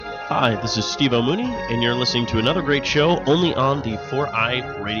Hi, this is Steve O'Mooney, and you're listening to another great show only on the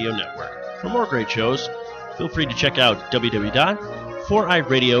 4i Radio Network. For more great shows, feel free to check out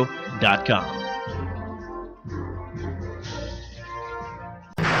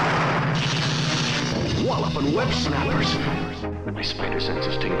www.4iradio.com. Wallop and web snappers. My spider sense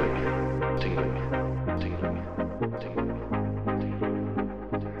is tingling. Tingling. Tingling. Tingling.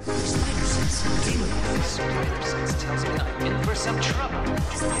 Spider sense tells me I'm in for some trouble. My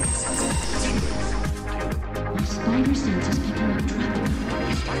spider sense is picking up trouble.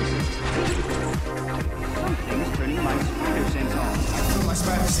 Something's turning my spider sense on. I feel my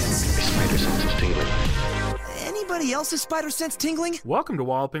spider sense. My spider sense is tingling. Anybody else's spider sense tingling? Welcome to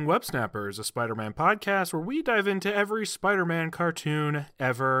Walloping Web Snappers, a Spider-Man podcast where we dive into every Spider-Man cartoon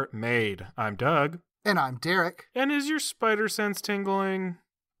ever made. I'm Doug. And I'm Derek. And is your spider sense tingling?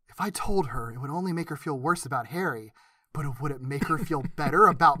 If I told her, it would only make her feel worse about Harry, but would it make her feel better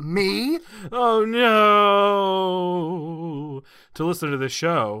about me? Oh no! To listen to this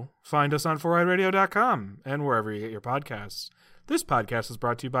show, find us on 4iRadio.com and wherever you get your podcasts. This podcast is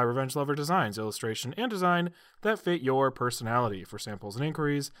brought to you by Revenge Lover Designs, illustration and design that fit your personality. For samples and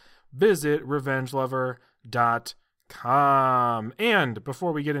inquiries, visit revengelover.com. And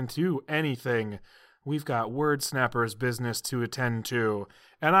before we get into anything, we've got Word Snappers business to attend to.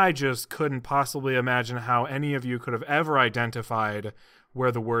 And I just couldn't possibly imagine how any of you could have ever identified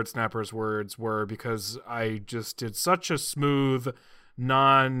where the Word Snappers words were, because I just did such a smooth,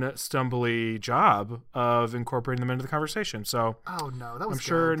 non-stumbly job of incorporating them into the conversation. So oh no, that was I'm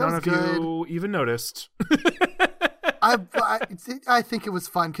sure good. none of you even noticed. I think it was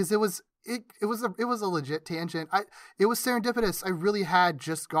fun because it was a legit tangent. It was serendipitous. I really had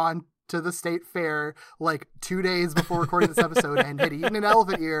just gone to the state fair like 2 days before recording this episode and had eaten an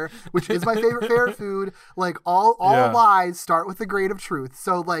elephant ear, which is my favorite fair food. Like all lies start with a grain of truth.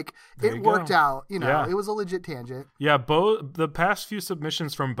 So like it worked out, you know, It was a legit tangent. Yeah. The past few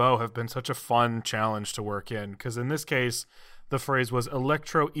submissions from Bo have been such a fun challenge to work in. Cause in this case, the phrase was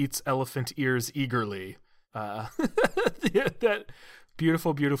Electro eats elephant ears eagerly. That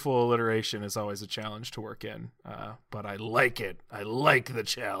beautiful, beautiful alliteration is always a challenge to work in. But I like it. I like the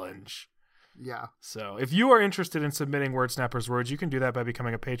challenge. Yeah. So if you are interested in submitting Word Snappers words, you can do that by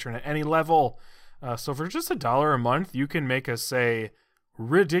becoming a patron at any level. So for just $1 a month, you can make us say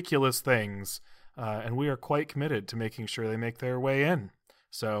ridiculous things. And we are quite committed to making sure they make their way in.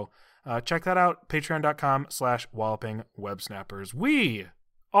 So check that out. Patreon.com/wallopingwebsnappers. We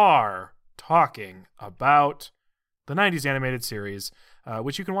are talking about the 90s animated series,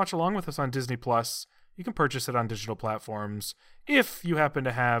 which you can watch along with us on Disney+. You can purchase it on digital platforms. If you happen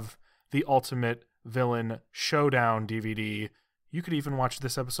to have the Ultimate Villain Showdown DVD, you could even watch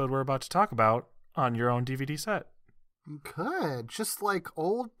this episode we're about to talk about on your own DVD set. Good. Just like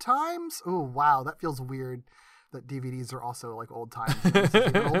old times? Oh, wow. That feels weird that DVDs are also like old times. This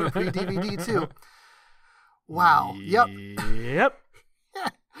is an older pre-DVD too. Wow. Yep.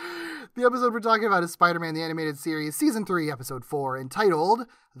 The episode we're talking about is Spider-Man the Animated Series, Season 3, Episode 4, entitled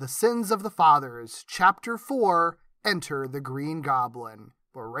The Sins of the Fathers, Chapter 4, Enter the Green Goblin.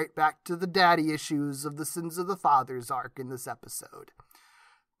 We're right back to the daddy issues of the Sins of the Fathers arc in this episode.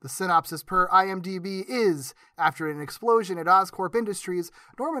 The synopsis per IMDb is, after an explosion at Oscorp Industries,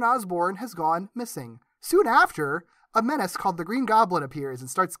 Norman Osborn has gone missing. Soon after, a menace called the Green Goblin appears and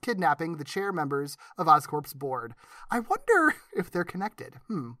starts kidnapping the chair members of Oscorp's board. I wonder if they're connected.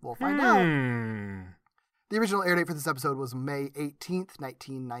 We'll find out. The original air date for this episode was May 18th,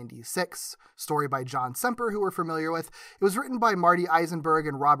 1996. Story by John Semper, who we're familiar with. It was written by Marty Eisenberg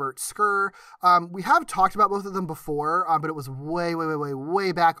and Robert Skur. We have talked about both of them before, but it was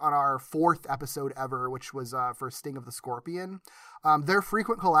way back on our 4th episode ever, which was for Sting of the Scorpion. They're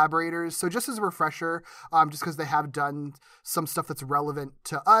frequent collaborators, so just as a refresher, just because they have done some stuff that's relevant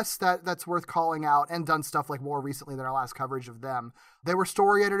to us that's worth calling out, and done stuff like more recently than our last coverage of them. They were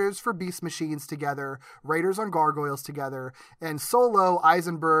story editors for Beast Machines together, writers on Gargoyles together, and solo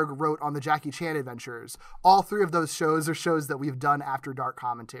Eisenberg wrote on the Jackie Chan Adventures. All 3 of those shows are shows that we've done After Dark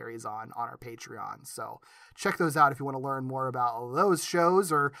commentaries on our Patreon. So check those out if you want to learn more about those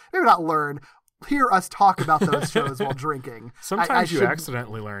shows, or maybe not learn, hear us talk about those shows while drinking. Sometimes you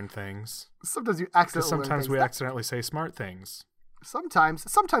accidentally learn things. Sometimes you accidentally learn things. Sometimes we accidentally say smart things. Sometimes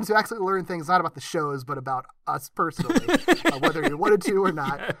you accidentally learn things not about the shows, but about us personally, whether you wanted to or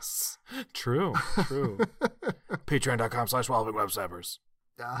not. Yes, true. Patreon.com/wallopingwebsnappers.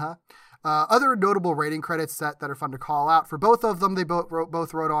 Other notable writing credits that are fun to call out. For both of them, they both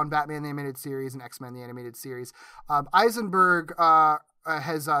wrote on Batman the Animated Series and X-Men the Animated Series. Eisenberg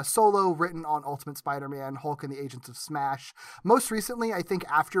has solo written on Ultimate Spider-Man, Hulk and the Agents of Smash. Most recently, I think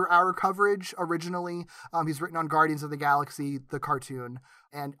after our coverage originally, he's written on Guardians of the Galaxy, the cartoon,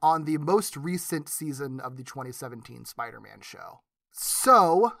 and on the most recent season of the 2017 Spider-Man show.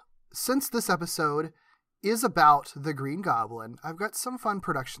 So, since this episode is about the Green Goblin, I've got some fun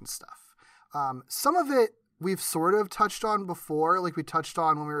production stuff. Some of it we've sort of touched on before, like we touched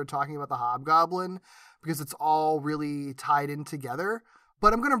on when we were talking about the Hobgoblin, because it's all really tied in together.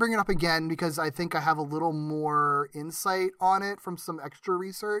 But I'm going to bring it up again because I think I have a little more insight on it from some extra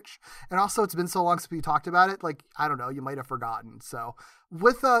research. And also, it's been so long since we talked about it, like, I don't know, you might have forgotten. So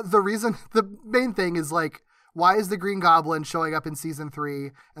with the main thing is, like, why is the Green Goblin showing up in season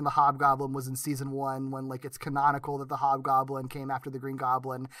 3 and the Hobgoblin was in season 1 when, like, it's canonical that the Hobgoblin came after the Green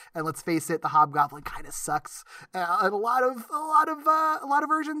Goblin? And let's face it, the Hobgoblin kind of sucks in a lot of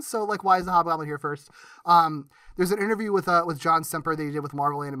versions. So, like, why is the Hobgoblin here first? There's an interview with John Semper that he did with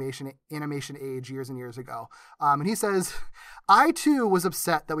Marvel Animation Age years and years ago. And he says, I too was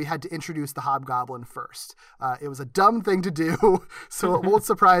upset that we had to introduce the Hobgoblin first. It was a dumb thing to do, so it won't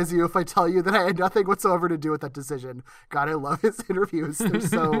surprise you if I tell you that I had nothing whatsoever to do with that decision. God, I love his interviews. They're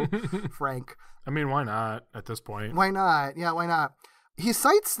so frank. I mean, why not at this point? Why not? Yeah, why not? He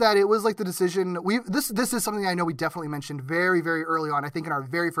cites that it was like the decision this is something I know we definitely mentioned very, very early on, I think in our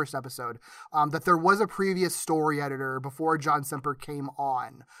very first episode, that there was a previous story editor before John Semper came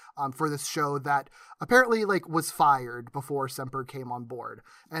on for this show that apparently like was fired before Semper came on board.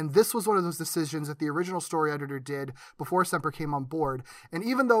 And this was one of those decisions that the original story editor did before Semper came on board. And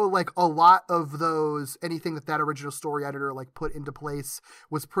even though like a lot of anything that original story editor like put into place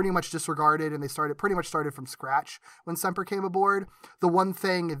was pretty much disregarded and they pretty much started from scratch when Semper came aboard, the one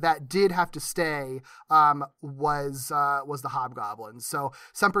thing that did have to stay was the Hobgoblin. So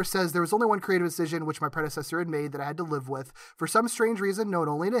Semper says there was only one creative decision which my predecessor had made that I had to live with. For some strange reason known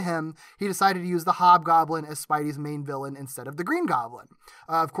only to him, he decided to use the Hobgoblin as Spidey's main villain instead of the Green Goblin.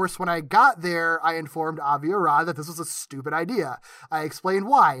 Of course, when I got there, I informed Avi Arad that this was a stupid idea. I explained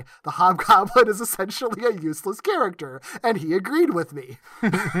why. The Hobgoblin is essentially a useless character, and he agreed with me.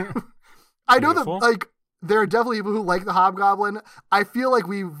 I know that, like, there are definitely people who like the Hobgoblin. I feel like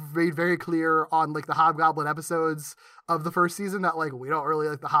we've made very clear on like the Hobgoblin episodes of the first season that like we don't really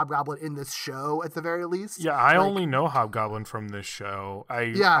like the Hobgoblin in this show at the very least. Yeah, I only know Hobgoblin from this show.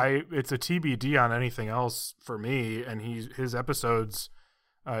 It's a TBD on anything else for me, and his episodes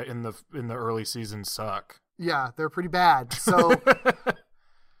in the early seasons suck. Yeah, they're pretty bad. So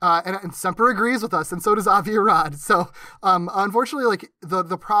and Semper agrees with us, and so does Avi Arad. So, unfortunately, like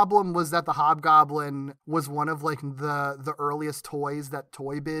the problem was that the Hobgoblin was one of like the earliest toys that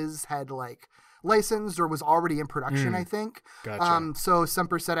Toy Biz had like licensed or was already in production, I think. Gotcha. So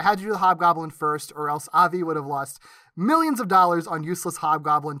Semper said I had to do the Hobgoblin first, or else Avi would have lost millions of dollars on useless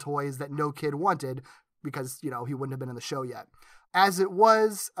Hobgoblin toys that no kid wanted because he wouldn't have been in the show yet. As it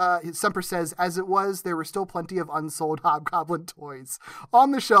was, Semper says, as it was, there were still plenty of unsold Hobgoblin toys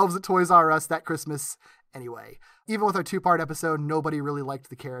on the shelves at Toys R Us that Christmas anyway. Even with our 2-part episode, nobody really liked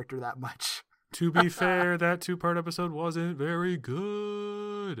the character that much. To be fair, that 2-part episode wasn't very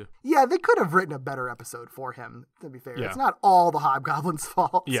good. Yeah, they could have written a better episode for him, to be fair. Yeah. It's not all the Hobgoblin's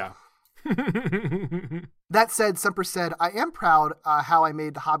fault. Yeah. That said, Semper said, I am proud how I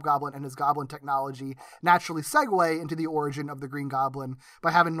made the Hobgoblin and his goblin technology naturally segue into the origin of the Green Goblin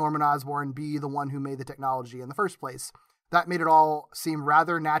by having Norman Osborn be the one who made the technology in the first place. That made it all seem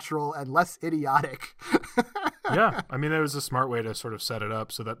rather natural and less idiotic. Yeah, I mean, it was a smart way to sort of set it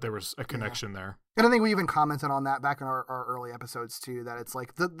up so that there was a connection there. And I think we even commented on that back in our early episodes, too, that it's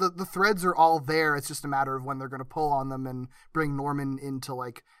like the threads are all there. It's just a matter of when they're going to pull on them and bring Norman into,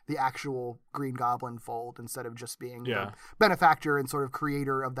 like, the actual Green Goblin fold instead of just being the benefactor and sort of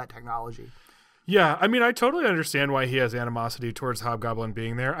creator of that technology. Yeah, I mean, I totally understand why he has animosity towards Hobgoblin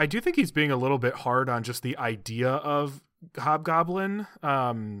being there. I do think he's being a little bit hard on just the idea of Hobgoblin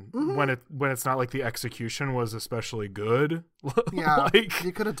when it's not like the execution was especially good. Yeah, like,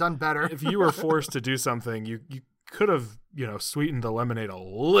 you could have done better. If you were forced to do something, you could have sweetened the lemonade a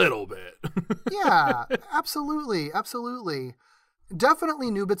little bit. Yeah, absolutely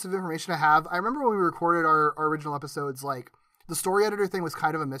definitely new bits of information to have. I remember when we recorded our original episodes, like the story editor thing was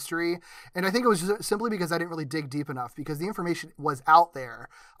kind of a mystery, and I think it was just simply because I didn't really dig deep enough because the information was out there.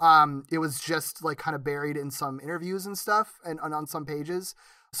 It was just like kind of buried in some interviews and stuff and on some pages.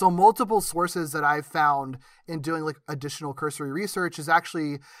 So multiple sources that I've found in doing like additional cursory research is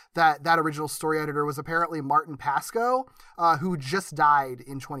actually that original story editor was apparently Martin Pasco, who just died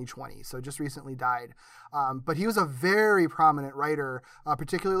in 2020. So just recently died. But he was a very prominent writer,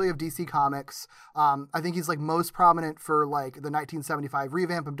 particularly of DC Comics. I think he's like most prominent for like the 1975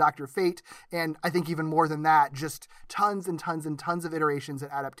 revamp of Dr. Fate. And I think even more than that, just tons and tons and tons of iterations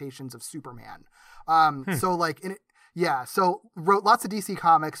and adaptations of Superman. So like so wrote lots of DC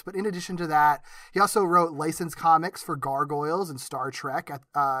Comics, but in addition to that, he also wrote licensed comics for Gargoyles and Star Trek,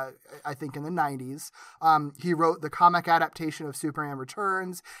 I think in the 90s. He wrote the comic adaptation of Superman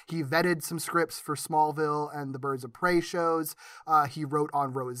Returns. He vetted some scripts for Smallville and the Birds of Prey shows. He wrote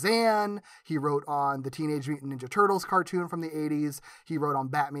on Roseanne. He wrote on the Teenage Mutant Ninja Turtles cartoon from the 80s. He wrote on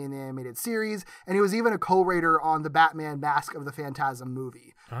Batman the Animated Series. And he was even a co-writer on the Batman Mask of the Phantasm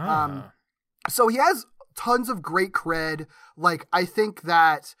movie. So he has tons of great cred. Like, I think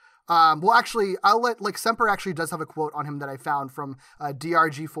that, Semper actually does have a quote on him that I found from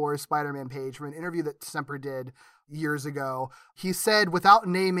DRG4's Spider-Man page from an interview that Semper did years ago. He said, without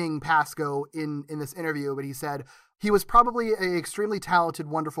naming Pasco in this interview, but he said, he was probably an extremely talented,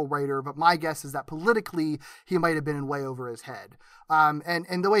 wonderful writer, but my guess is that politically he might have been in way over his head.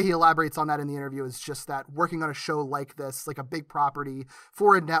 And the way he elaborates on that in the interview is just that working on a show like this, like a big property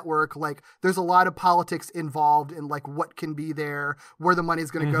for a network, like there's a lot of politics involved in like what can be there, where the money is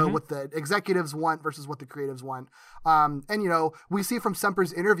going to go, what the executives want versus what the creatives want. And you know, we see from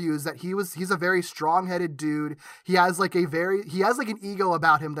Semper's interviews that he's a very strong-headed dude. He has like an ego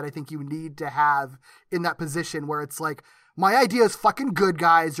about him that I think you need to have in that position where it's like, my idea is fucking good,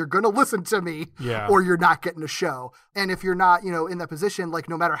 guys. You're going to listen to me or you're not getting a show. And if you're not, you know, in that position, like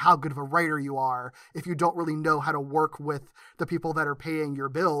no matter how good of a writer you are, if you don't really know how to work with the people that are paying your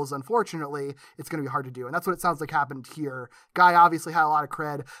bills, unfortunately, it's going to be hard to do. And that's what it sounds like happened here. Guy obviously had a lot of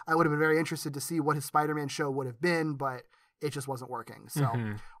cred. I would have been very interested to see what his Spider-Man show would have been, but it just wasn't working.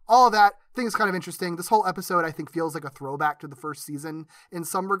 So all of that, I think is kind of interesting. This whole episode, I think, feels like a throwback to the first season in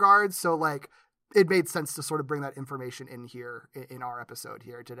some regards. So like, it made sense to sort of bring that information in here in our episode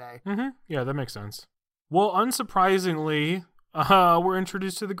here today. Yeah, that makes sense. Well, unsurprisingly, we're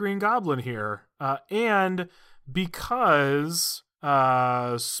introduced to the Green Goblin here. And because,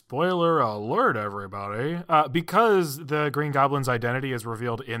 spoiler alert, everybody, because the Green Goblin's identity is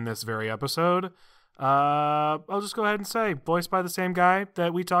revealed in this very episode, I'll just go ahead and say, voiced by the same guy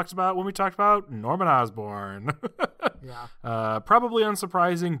that we talked about when we talked about Norman Osborn. Probably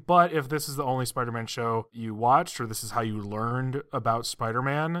unsurprising, but if this is the only Spider-Man show you watched, or this is how you learned about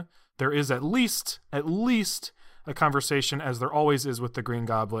Spider-Man, there is at least a conversation, as there always is with the Green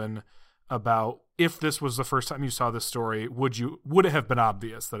Goblin, about if this was the first time you saw this story, would it have been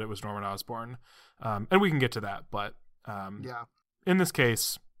obvious that it was Norman Osborn? And we can get to that, but in this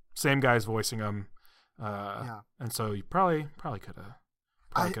case, same guy's voicing him. And so you probably could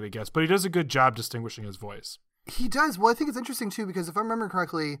have guessed, but he does a good job distinguishing his voice. He does. Well, I think it's interesting too, because if I remember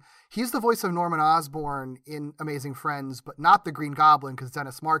correctly, he's the voice of Norman Osborn in Amazing Friends, but not the Green Goblin, because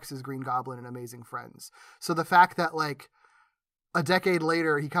Dennis Marks is Green Goblin in Amazing Friends. So the fact that like a decade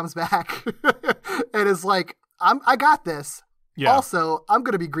later he comes back and is like, I got this. Yeah. Also, I'm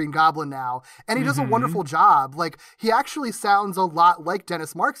going to be Green Goblin now. And he does a wonderful job. Like, he actually sounds a lot like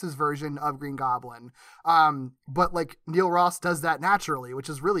Dennis Marks' version of Green Goblin. But, like, Neil Ross does that naturally, which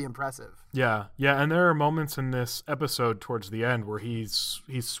is really impressive. Yeah. And there are moments in this episode towards the end where he's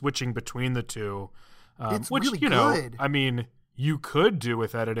switching between the two. It's which, really you know, good. I mean, you could do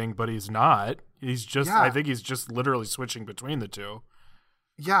with editing, but he's not. He's just, I think he's just literally switching between the two.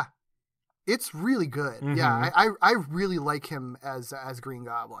 Yeah. It's really good. Yeah, I really like him as Green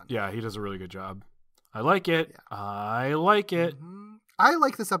Goblin. Yeah, he does a really good job. I like it. Yeah. I like it. I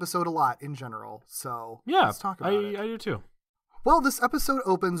like this episode a lot in general. So let's talk about it. I do too. Well, this episode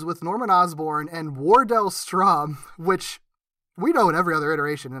opens with Norman Osborn and Wardell Strom, which we know in every other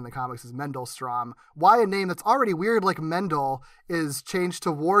iteration in the comics is Mendel Strom. Why a name that's already weird like Mendel is changed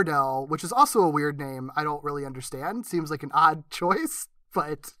to Wardell, which is also a weird name. I don't really understand. Seems like an odd choice,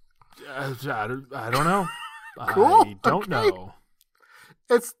 but... I don't know. Cool. I don't know.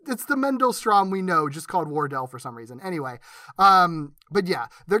 It's the Mendel Strom we know, just called Wardell for some reason. Anyway, but yeah,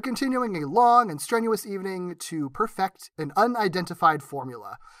 they're continuing a long and strenuous evening to perfect an unidentified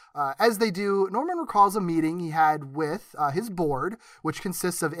formula. As they do, Norman recalls a meeting he had with his board, which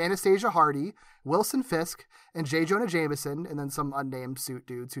consists of Anastasia Hardy, Wilson Fisk, and J. Jonah Jameson, and then some unnamed suit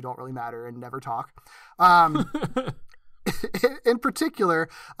dudes who don't really matter and never talk. in particular,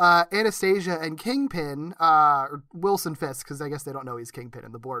 Anastasia and Kingpin, Wilson Fisk, because I guess they don't know he's Kingpin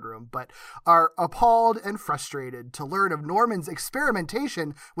in the boardroom, but are appalled and frustrated to learn of Norman's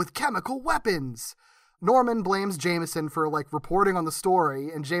experimentation with chemical weapons. Norman blames Jameson for like reporting on the story,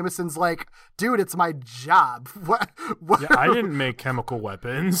 and Jameson's like, dude, it's my job. What? Yeah, I didn't make chemical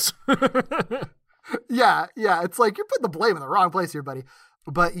weapons. Yeah, it's like you're putting the blame in the wrong place here, buddy.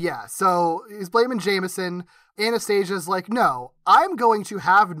 But yeah, so he's blaming Jameson. Anastasia's like, no, I'm going to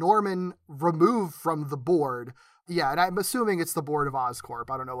have Norman removed from the board. Yeah, and I'm assuming it's the board of Oscorp.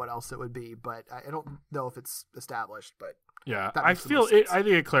 I don't know what else it would be, but I don't know if it's established. But yeah, I feel it. I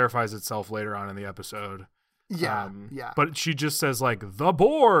think it clarifies itself later on in the episode. Yeah, But she just says like the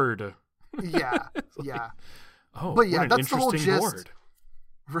board. Yeah. Oh, but yeah, what an that's the whole interesting gist.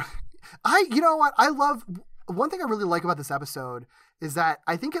 board. You know what? I love one thing I really like about this episode is that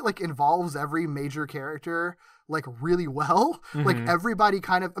I think it like involves every major character like really well. Mm-hmm. Like everybody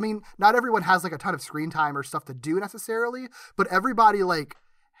kind of, I mean, not everyone has like a ton of screen time or stuff to do necessarily, but everybody like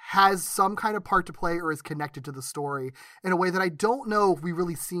has some kind of part to play or is connected to the story in a way that I don't know if we've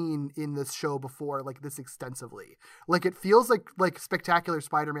really seen in this show before, like this extensively. Like it feels like Spectacular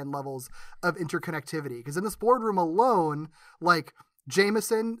Spider-Man levels of interconnectivity. Because in this boardroom alone, like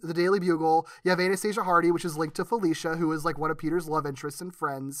Jameson, the Daily Bugle, you have Anastasia Hardy, which is linked to Felicia, who is like one of Peter's love interests and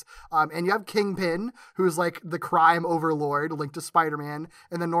friends. And you have Kingpin, who is like the crime overlord linked to Spider-Man.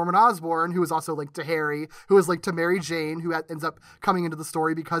 And then Norman Osborn, who is also linked to Harry, who is linked to Mary Jane, who ends up coming into the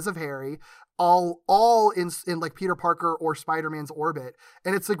story because of Harry, all in like Peter Parker or Spider-Man's orbit.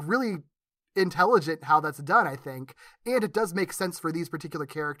 And it's like really intelligent how that's done, I think. And it does make sense for these particular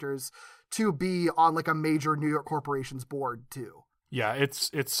characters to be on like a major New York corporation's board too. Yeah, it's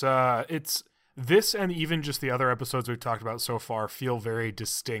this, and even just the other episodes we've talked about so far feel very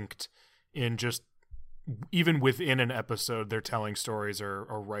distinct in just even within an episode they're telling stories or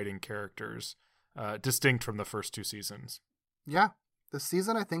writing characters distinct from the first two seasons. Yeah, this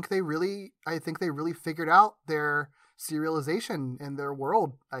season I think they really figured out their serialization in their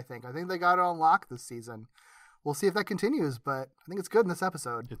world. I think they got it on lock this season. We'll see if that continues, but I think it's good in this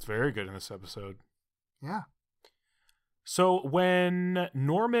episode. It's very good in this episode. Yeah. So when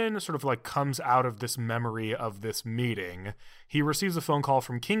Norman sort of like comes out of this memory of this meeting, he receives a phone call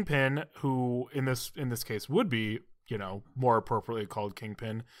from Kingpin, who in this case would be, you know, more appropriately called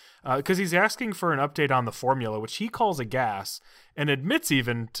Kingpin, because he's asking for an update on the formula, which he calls a gas, and admits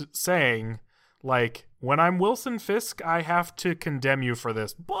even to saying, like, when I'm Wilson Fisk, I have to condemn you for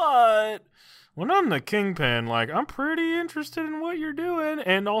this, but when I'm the Kingpin, like, I'm pretty interested in what you're doing,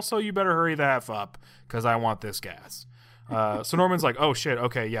 and also you better hurry the F up, because I want this gas. So Norman's like, oh shit,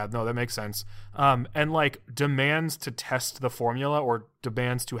 okay, yeah, no, that makes sense. And like demands to test the formula, or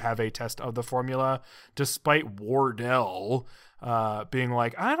demands to have a test of the formula, despite Wardell being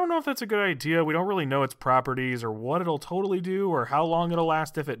like, I don't know if that's a good idea. We don't really know its properties or what it'll totally do or how long it'll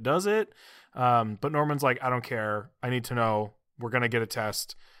last if it does it. But Norman's like, I don't care. I need to know. We're going to get a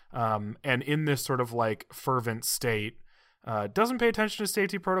test. And in this sort of like fervent state, doesn't pay attention to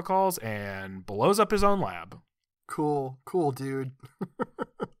safety protocols and blows up his own lab. Cool, dude.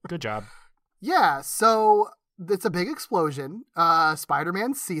 Good job. Yeah, so it's a big explosion.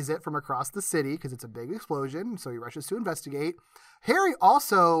 Spider-Man sees it from across the city because it's a big explosion, so he rushes to investigate. Harry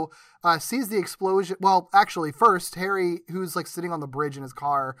also sees the explosion. Well, actually, first, Harry, who's like sitting on the bridge in his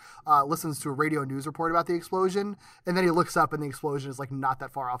car, listens to a radio news report about the explosion, and then he looks up and the explosion is like not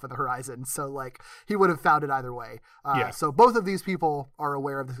that far off on the horizon. So like he would have found it either way. Yeah. So both of these people are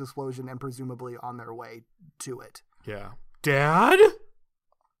aware of this explosion and presumably on their way to it. Yeah. Dad?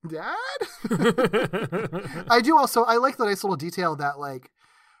 I like the nice little detail that like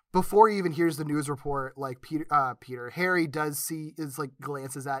before he even hears the news report, like Harry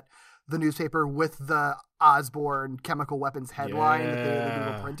glances at the newspaper with the Osborn chemical weapons headline that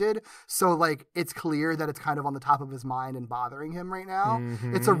they were printed. So like it's clear that it's kind of on the top of his mind and bothering him right now.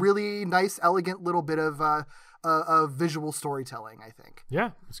 Mm-hmm. It's a really nice, elegant little bit of visual storytelling, I think.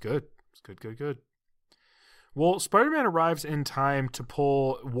 Yeah, it's good. It's good. Well, Spider-Man arrives in time to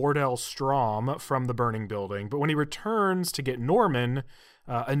pull Wardell Strom from the burning building, but when he returns to get Norman,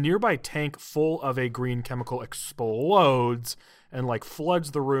 a nearby tank full of a green chemical explodes and like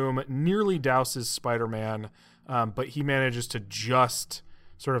floods the room, nearly douses Spider-Man, but he manages to just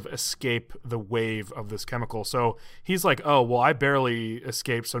sort of escape the wave of this chemical. So he's like, oh, well, I barely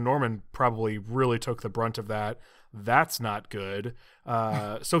escaped, so Norman probably really took the brunt of that. That's not good.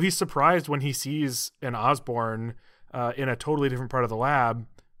 So he's surprised when he sees an Osborn in a totally different part of the lab,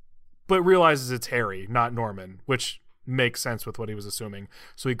 but realizes it's Harry, not Norman, which makes sense with what he was assuming.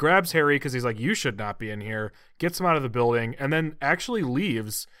 So he grabs Harry because he's like, you should not be in here, gets him out of the building, and then actually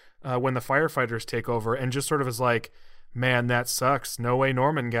leaves when the firefighters take over and just sort of is like, man, that sucks. No way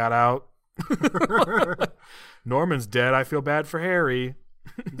Norman got out. Norman's dead. I feel bad for Harry.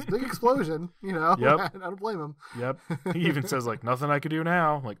 It's a big explosion, you know. Yep. I don't blame him. Yep. He even says, like, nothing I could do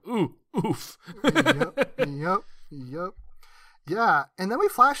now. I'm like, ooh, oof. Yep. Yeah, and then we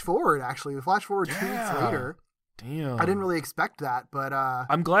flash forward, actually. We flash forward 2 weeks later. Damn. I didn't really expect that, but...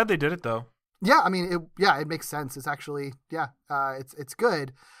 I'm glad they did it, though. Yeah, I mean, it makes sense. It's actually, it's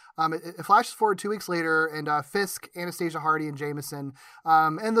good. It flashes forward 2 weeks later, and Fisk, Anastasia Hardy, and Jameson,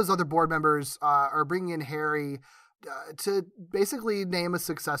 and those other board members are bringing in Harry to basically name a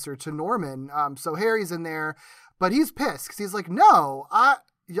successor to Norman. So Harry's in there, but he's pissed because he's like, no,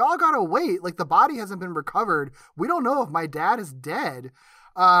 y'all gotta wait. Like, the body hasn't been recovered. We don't know if my dad is dead.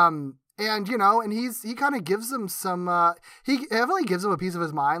 And, you know, and he kind of gives him some, he definitely gives him a piece of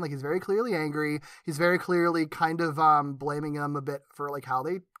his mind. Like, he's very clearly angry. He's very clearly kind of blaming him a bit for, like, how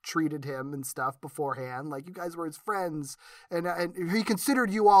they treated him and stuff beforehand. Like, you guys were his friends, and he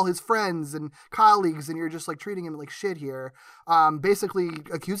considered you all his friends and colleagues, and you're just, like, treating him like shit here. Basically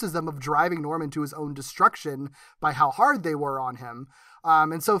accuses them of driving Norman to his own destruction by how hard they were on him.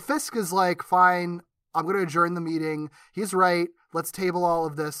 And so Fisk is like, fine, I'm going to adjourn the meeting. He's right. Let's table all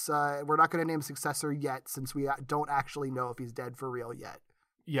of this. We're not going to name a successor yet, since we don't actually know if he's dead for real yet.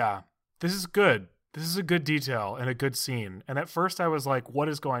 Yeah, this is good. This is a good detail and a good scene. And at first I was like, what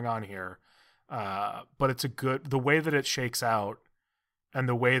is going on here? But it's the way that it shakes out and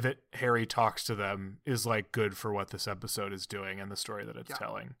the way that Harry talks to them is like good for what this episode is doing and the story that it's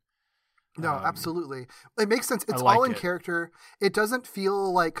telling. No, absolutely. It makes sense. It's like all in it. Character. It doesn't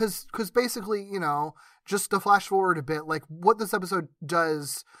feel like, cause basically, you know, just to flash forward a bit, like what this episode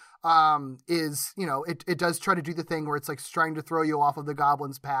does, is, you know, it does try to do the thing where it's like trying to throw you off of the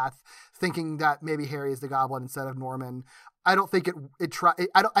goblin's path, thinking that maybe Harry is the goblin instead of Norman. I don't think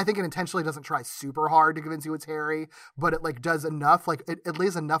I think it intentionally doesn't try super hard to convince you it's Harry, but it like does enough, like it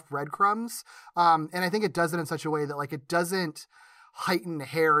lays enough breadcrumbs. And I think it does it in such a way that like it doesn't heighten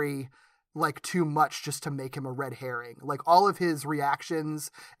Harry like too much just to make him a red herring. Like all of his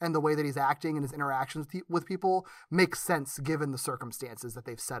reactions and the way that he's acting and his interactions with people makes sense given the circumstances that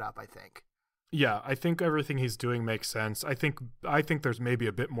they've set up, I think. Yeah, I think everything he's doing makes sense. I think there's maybe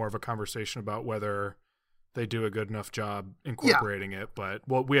a bit more of a conversation about whether they do a good enough job incorporating it, but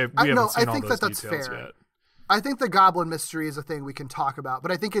we haven't seen all those details yet. I think the goblin mystery is a thing we can talk about,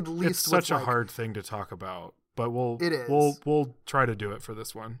 but I think at least it's such a hard thing to talk about. But we'll try to do it for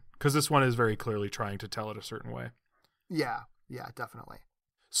this one, because this one is very clearly trying to tell it a certain way. Yeah, definitely.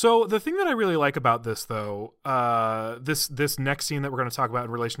 So the thing that I really like about this, though, this next scene that we're going to talk about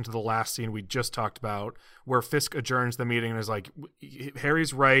in relation to the last scene we just talked about, where Fisk adjourns the meeting and is like,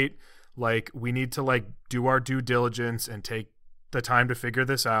 Harry's right, like, we need to, like, do our due diligence and take the time to figure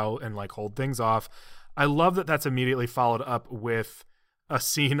this out and, like, hold things off. I love that that's immediately followed up with a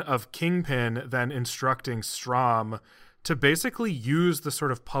scene of Kingpin then instructing Strom to basically use the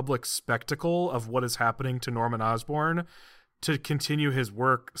sort of public spectacle of what is happening to Norman Osborn to continue his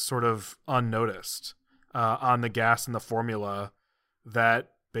work sort of unnoticed on the gas and the formula that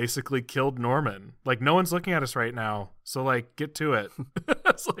basically killed Norman. Like, no one's looking at us right now, so, like, get to it.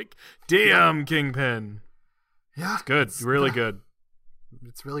 It's like, damn, Kingpin. Yeah. It's good. It's really good.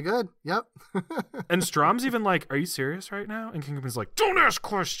 It's really good. Yep. And Strom's even like, are you serious right now? And Kingpin's like, don't ask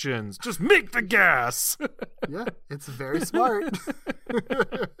questions. Just make the gas. Yeah, it's very smart.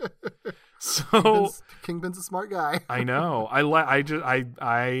 So Kingpin's a smart guy. I know. I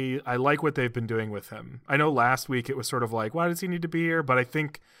like what they've been doing with him. I know last week it was sort of like, why does he need to be here? But I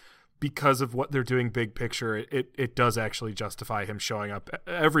think because of what they're doing big picture, it does actually justify him showing up at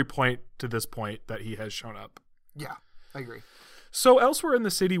every point to this point that he has shown up. Yeah, I agree. So elsewhere in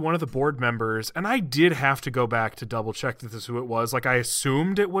the city, one of the board members, and I did have to go back to double check that this is who it was. Like, I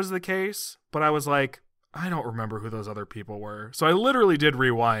assumed it was the case, but I was like, I don't remember who those other people were. So I literally did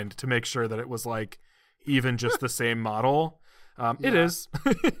rewind to make sure that it was like even just the same model. It is.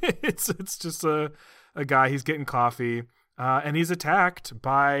 It's just a guy. He's getting coffee, and he's attacked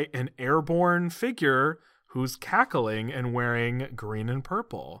by an airborne figure who's cackling and wearing green and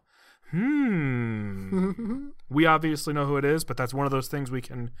purple. We obviously know who it is, but that's one of those things we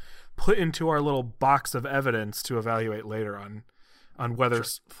can put into our little box of evidence to evaluate later on whether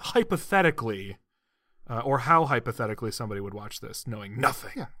hypothetically or how hypothetically somebody would watch this knowing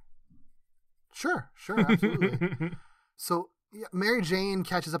nothing. Yeah. Sure, absolutely. So yeah, Mary Jane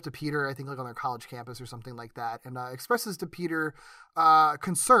catches up to Peter, I think like on their college campus or something like that, and expresses to Peter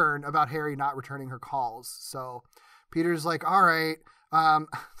concern about Harry not returning her calls. So Peter's like, all right.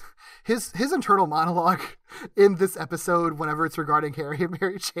 His internal monologue in this episode, whenever it's regarding Harry and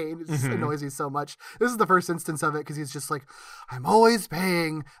Mary Jane, it just annoys me so much. This is the first instance of it because he's just like, I'm always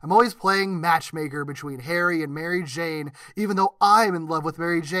playing matchmaker between Harry and Mary Jane, even though I'm in love with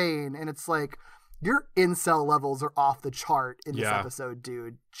Mary Jane. And it's like, your incel levels are off the chart in this episode,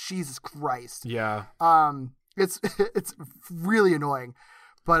 dude. Jesus Christ. Yeah. It's really annoying.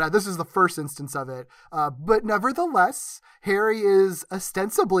 But this is the first instance of it. But nevertheless, Harry is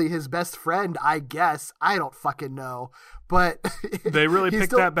ostensibly his best friend, I guess. I don't fucking know. But they really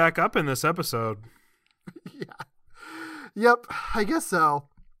picked that back up in this episode. Yeah. Yep, I guess so.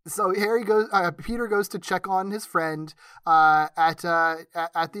 So Peter goes to check on his friend at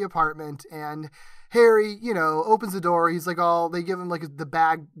the apartment, and Harry, opens the door. He's like, they give him like the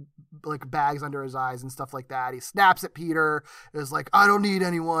bags under his eyes and stuff like that. He snaps at Peter. Is like, I don't need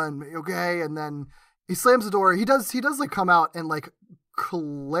anyone, okay? And then he slams the door. He does like come out and like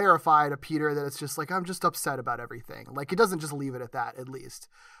clarify to Peter that it's just like, I'm just upset about everything. Like, he doesn't just leave it at that, at least.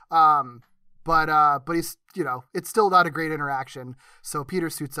 But he's, it's still not a great interaction. So Peter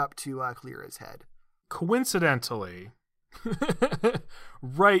suits up to clear his head. Coincidentally,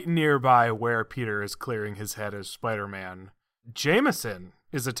 right nearby where Peter is clearing his head as Spider-Man, Jameson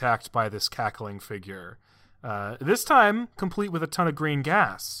is attacked by this cackling figure. This time, complete with a ton of green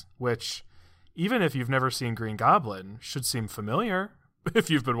gas, which, even if you've never seen Green Goblin, should seem familiar if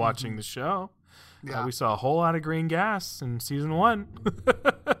you've been watching the show. Yeah. We saw a whole lot of green gas in season 1.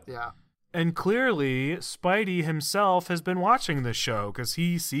 Yeah. And clearly, Spidey himself has been watching this show because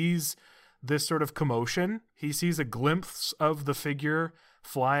he sees this sort of commotion. He sees a glimpse of the figure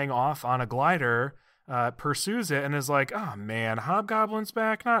flying off on a glider, pursues it, and is like, oh man, Hobgoblin's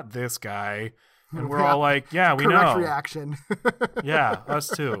back, not this guy. And we're all like, yeah, we Correct know. Reaction. Yeah, us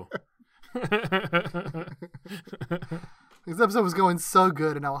too. This episode was going so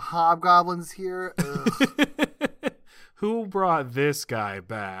good, and now Hobgoblin's here. Who brought this guy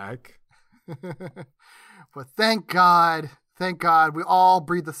back? But thank God, we all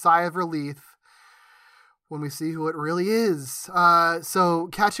breathe a sigh of relief when we see who it really is. So,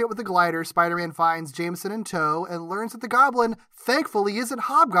 catching up with the glider, Spider-Man finds Jameson in tow and learns that the Goblin, thankfully, isn't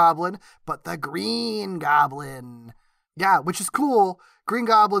Hobgoblin, but the Green Goblin. Yeah, which is cool. Green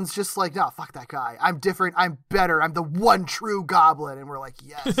Goblin's just like, no, fuck that guy. I'm different. I'm better. I'm the one true Goblin. And we're like,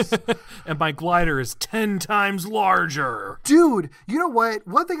 yes. And my glider is 10 times larger. Dude, you know what?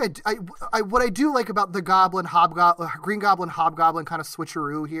 One thing what I do like about the Green Goblin Hobgoblin kind of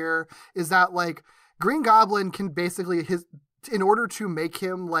switcheroo here is that, like, Green Goblin can basically, in order to make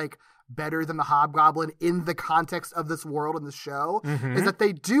him, like, better than the Hobgoblin in the context of this world and the show, is that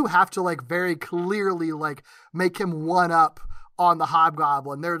they do have to, like, very clearly, like, make him one up on the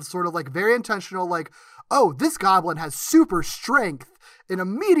Hobgoblin. They're sort of like very intentional, like, oh, this goblin has super strength and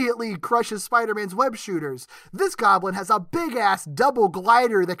immediately crushes Spider-Man's web shooters. This goblin has a big ass double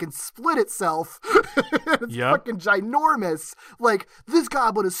glider that can split itself. It's fucking ginormous. Like, this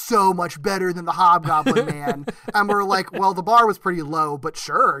goblin is so much better than the Hobgoblin, man. And we're like, well, the bar was pretty low, but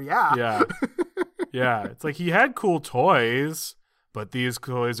sure, yeah. Yeah. Yeah. It's like, he had cool toys, but these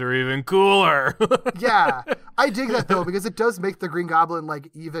toys are even cooler. Yeah. I dig that, though, because it does make the Green Goblin, like,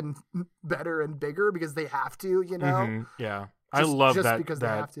 even better and bigger because they have to, you know? Yeah. I love just that, because they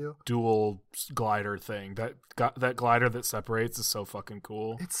have to. Dual glider thing. That glider that separates is so fucking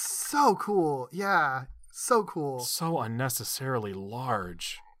cool. It's so cool. Yeah. So cool. So unnecessarily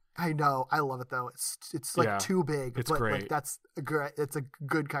large. I know. I love it, though. It's like too big. It's but great. Like, it's a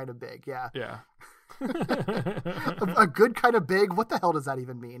good kind of big. Yeah. Yeah. A good kind of big? What the hell does that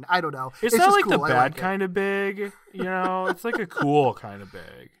even mean? I don't know. It's not just like cool. The bad kind of big, you know? It's like a cool kind of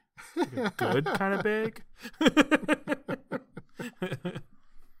big. Like a good kind of big.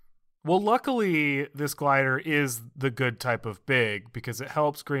 Well, luckily, this glider is the good type of big because it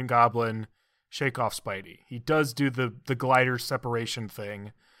helps Green Goblin shake off Spidey. He does do the glider separation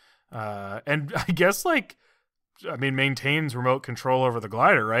thing. And I guess, maintains remote control over the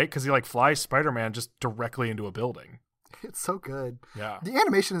glider, right? Because he, flies Spider-Man just directly into a building. It's so good. Yeah. The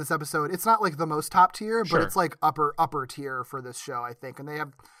animation in this episode, it's not, the most top tier, Sure. but it's, upper tier for this show, I think. And they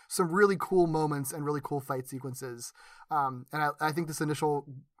have some really cool moments and really cool fight sequences. And I think this initial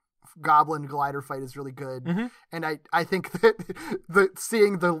Goblin glider fight is really good. Mm-hmm. And I think that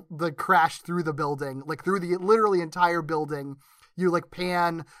seeing the crash through the building, through the literally entire building, you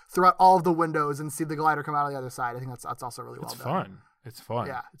pan throughout all of the windows and see the glider come out on the other side. I think that's also really well done. It's fun.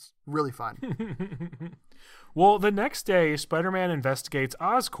 Yeah, it's really fun. Well, the next day, Spider-Man investigates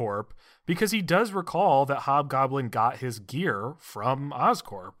Oscorp because he does recall that Hobgoblin got his gear from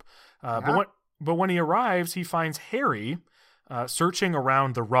Oscorp. But But when he arrives, he finds Harry searching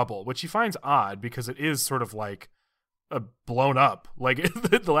around the rubble, which he finds odd because it is sort of like blown up. Like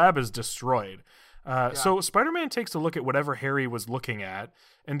the lab is destroyed. So Spider-Man takes a look at whatever Harry was looking at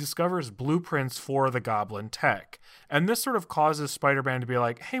and discovers blueprints for the Goblin tech. And this sort of causes Spider-Man to be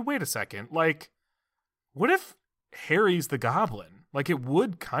like, hey, wait a second. Like, what if Harry's the Goblin? Like, it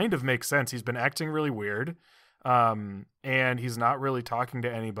would kind of make sense. He's been acting really weird. And he's not really talking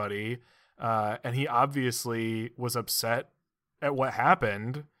to anybody. And he obviously was upset at what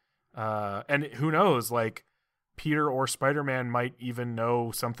happened. And who knows, like, Peter or Spider-Man might even know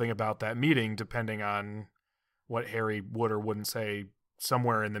something about that meeting, depending on what Harry would or wouldn't say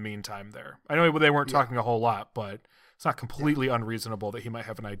somewhere in the meantime there. I know they weren't talking a whole lot, but it's not completely unreasonable that he might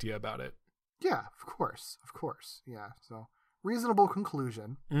have an idea about it. Yeah, of course. Yeah, so reasonable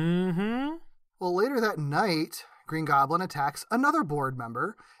conclusion. Mm-hmm. Well, later that night, Green Goblin attacks another board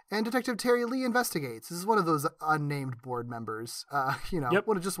member, and Detective Terry Lee investigates. This is one of those unnamed board members.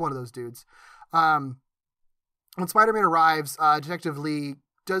 Just one of those dudes. When Spider-Man arrives, Detective Lee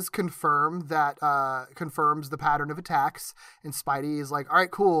does confirms the pattern of attacks, and Spidey is like, all right,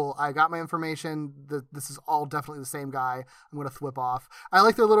 cool, I got my information, this is all definitely the same guy, I'm gonna thwip off. I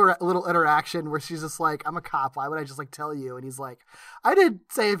like their little interaction where she's just like, I'm a cop, why would I just like tell you? And he's like, I did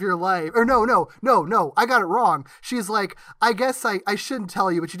save your life, or no, I got it wrong. She's like, I guess I shouldn't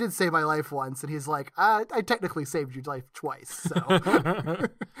tell you, but you did save my life once. And he's like, I technically saved your life twice, so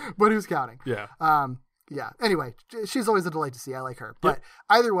but who's counting? Yeah. Anyway, she's always a delight to see. I like her. But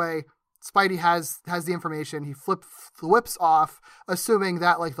either way, Spidey has the information. He whips off, assuming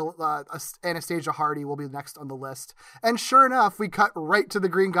that like the Anastasia Hardy will be next on the list. And sure enough, we cut right to the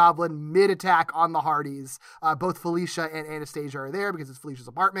Green Goblin mid-attack on the Hardys. Both Felicia and Anastasia are there because it's Felicia's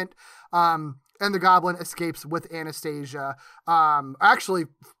apartment. And the Goblin escapes with Anastasia. Actually,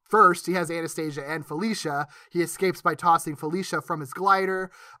 first, he has Anastasia and Felicia. He escapes by tossing Felicia from his glider.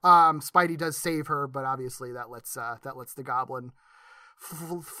 Spidey does save her, but obviously that lets the Goblin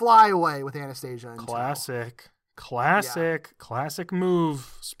fly away with Anastasia. Classic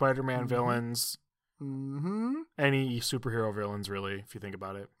move, Spider-Man villains. Mm-hmm. Any superhero villains, really, if you think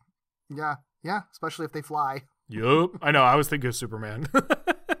about it. Yeah, especially if they fly. Yup. I know, I was thinking of Superman.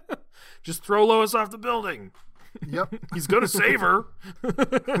 Just throw Lois off the building. Yep. He's going to save her.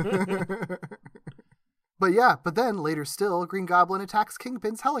 But then later still, Green Goblin attacks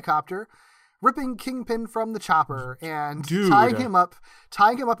Kingpin's helicopter, ripping Kingpin from the chopper and tying him up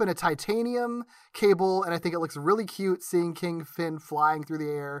in a titanium cable. And I think it looks really cute seeing Kingpin flying through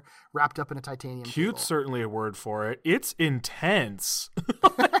the air, wrapped up in a titanium cable. Cute's certainly a word for it. It's intense.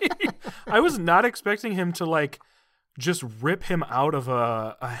 I was not expecting him to like just rip him out of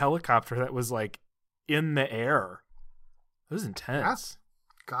a helicopter that was like in the air. It was intense.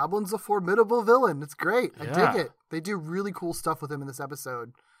 Yeah. Goblin's a formidable villain. It's great. I dig it. They do really cool stuff with him in this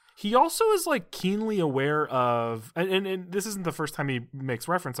episode. He also is like keenly aware of, and this isn't the first time he makes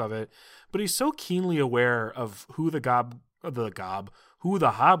reference of it, but he's so keenly aware of who the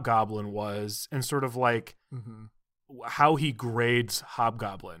Hobgoblin was, and sort of like how he grades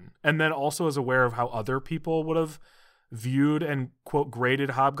Hobgoblin, and then also is aware of how other people would have viewed and quote graded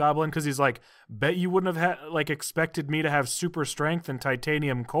Hobgoblin, because he's like, bet you wouldn't have expected me to have super strength and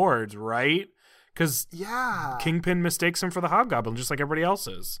titanium cords, right? Because Kingpin mistakes him for the Hobgoblin just like everybody else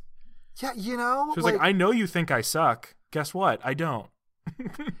is. Yeah, so he's like, I know you think I suck, guess what, I don't.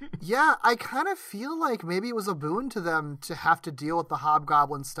 Yeah, I kind of feel like maybe it was a boon to them to have to deal with the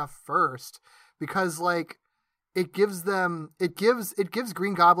Hobgoblin stuff first, because like it gives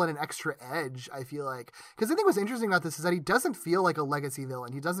Green Goblin an extra edge, I feel like. Because I think what's interesting about this is that he doesn't feel like a legacy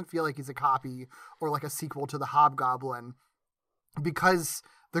villain. He doesn't feel like he's a copy or like a sequel to the Hobgoblin, because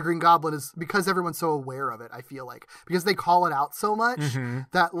the Green Goblin is, because everyone's so aware of it, I feel like, because they call it out so much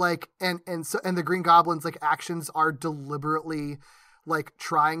that like, and the Green Goblin's like actions are deliberately like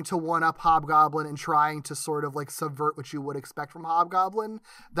trying to one up Hobgoblin and trying to sort of like subvert what you would expect from Hobgoblin,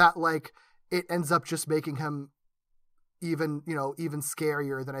 that like it ends up just making him even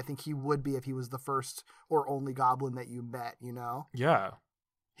scarier than I think he would be if he was the first or only Goblin that you met, Yeah.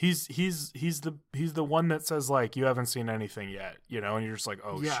 He's the one that says like, you haven't seen anything yet, and you're just like,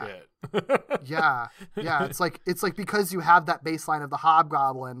 oh shit. Yeah. It's like because you have that baseline of the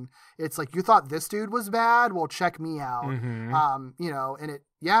Hobgoblin, it's like, you thought this dude was bad? Well, check me out. And it,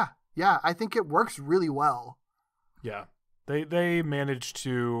 I think it works really well. Yeah. They managed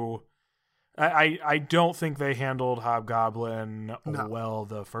to, I don't think they handled Hobgoblin well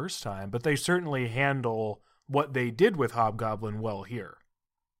the first time, but they certainly handle what they did with Hobgoblin well here.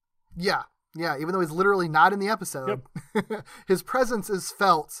 Yeah, even though he's literally not in the episode, his presence is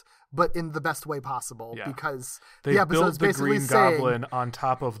felt but in the best way possible, Yeah. because They the episode's built the basically Green saying, Goblin on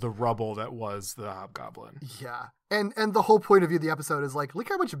top of the rubble that was the Hobgoblin. yeah. And the whole point of view of the episode is like, look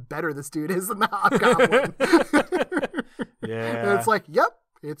how much better this dude is than the Hobgoblin. Yeah. And it's like, yep,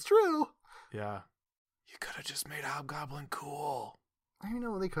 it's true. Yeah. You could have just made Hobgoblin cool. I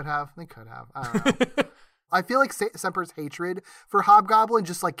know they could have. I don't know. I feel like Semper's hatred for Hobgoblin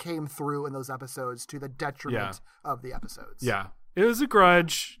just like came through in those episodes to the detriment of the episodes. Yeah. It was a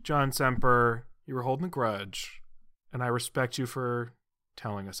grudge, John Semper. You were holding a grudge. And I respect you for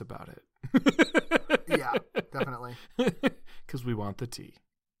telling us about it. Yeah, definitely. Because we want the tea.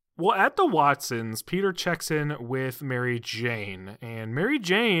 Well, at the Watsons, Peter checks in with Mary Jane. And Mary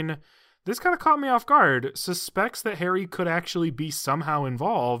Jane, this kind of caught me off guard, suspects that Harry could actually be somehow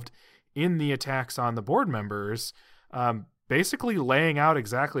involved in the attacks on the board members, basically laying out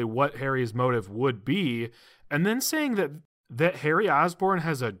exactly what Harry's motive would be, and then saying that Harry Osborn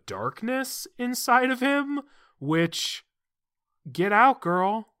has a darkness inside of him, which, get out,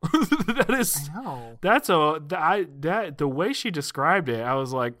 girl. The way she described it, I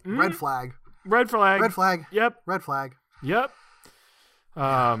was like, Red flag. Red flag. Red flag. Yep. Red flag. Yep.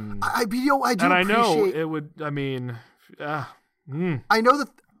 I do and I know appreciate. it would. I mean, I know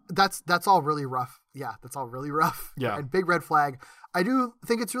that's all really rough. Yeah, that's all really rough. Yeah. And big red flag. I do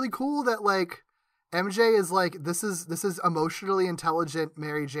think it's really cool that like MJ is like, this is emotionally intelligent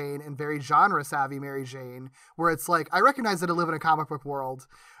Mary Jane and very genre savvy Mary Jane, where it's like, I recognize that I live in a comic book world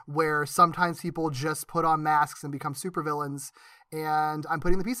where sometimes people just put on masks and become supervillains, and I'm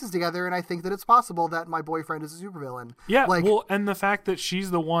putting the pieces together, and I think that it's possible that my boyfriend is a supervillain. Yeah, like, well, and the fact that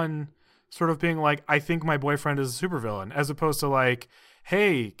she's the one sort of being like, I think my boyfriend is a supervillain, as opposed to like,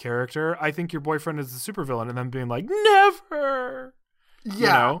 hey, character, I think your boyfriend is a supervillain, and then being like, never. Yeah, you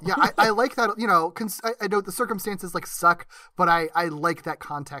know? yeah, I like that. You know, I know the circumstances like suck, but I like that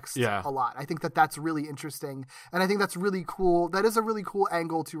context a lot. I think that that's really interesting, and I think that's really cool. That is a really cool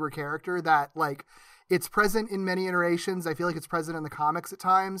angle to her character that like it's present in many iterations. I feel like it's present in the comics at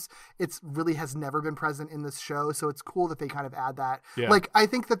times. It's really has never been present in this show, so it's cool that they kind of add that. Yeah. Like I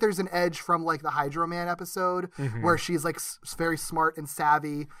think that there's an edge from like the Hydro Man episode where she's like very smart and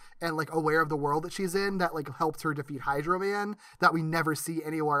savvy and like aware of the world that she's in that like helped her defeat Hydro Man that we never see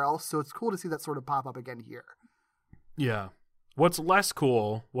anywhere else. So it's cool to see that sort of pop up again here. Yeah. What's less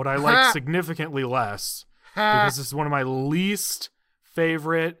cool, what I like significantly less, because this is one of my least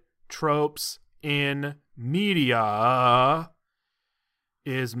favorite tropes in media,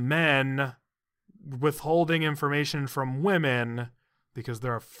 is men withholding information from women because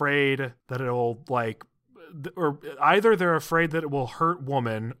they're afraid that it'll like, or either they're afraid that it will hurt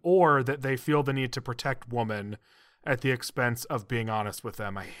woman, or that they feel the need to protect woman at the expense of being honest with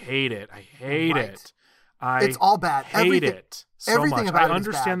them. I hate it. I hate it. It's all bad. Hate it so everything much. about I it is bad.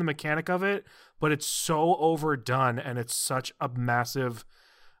 understand the mechanic of it, but it's so overdone, and it's such a massive,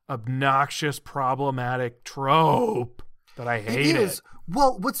 obnoxious, problematic trope that I hate it.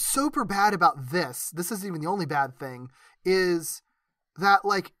 Well, what's super bad about this isn't even the only bad thing, is that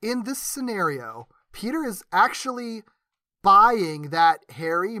like in this scenario, Peter is actually buying that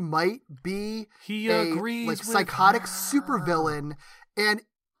Harry might be agrees like with psychotic her. supervillain, and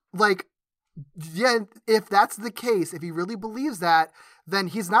like, yeah, if that's the case, if he really believes that, then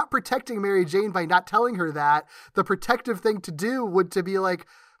he's not protecting Mary Jane by not telling her that. The protective thing to do would to be like,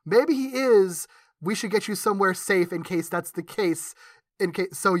 maybe he is. We should get you somewhere safe in case that's the case,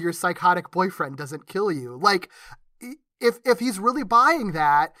 so your psychotic boyfriend doesn't kill you. Like, if he's really buying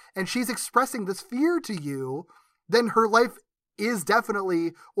that and she's expressing this fear to you, then her life is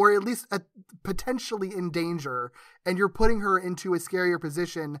definitely, or at least potentially in danger, and you're putting her into a scarier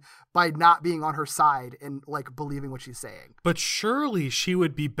position by not being on her side and like believing what she's saying. But surely she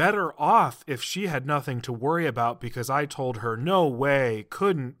would be better off if she had nothing to worry about, because I told her, no way,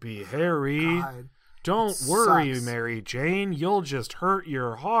 couldn't be Harry. God, don't worry, sucks. Mary Jane, you'll just hurt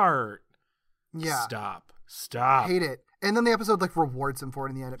your heart. Yeah. Stop. Hate it. And then the episode like rewards him for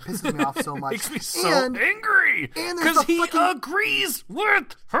it in the end. It pisses me off so much. Makes me so angry and there's because the he fucking- agrees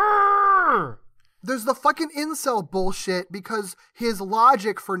with her. There's the fucking incel bullshit, because his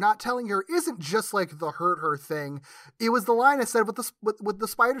logic for not telling her isn't just like the hurt her thing. It was the line I said with the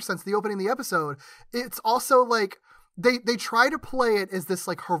spider sense, the opening of the episode. It's also like they try to play it as this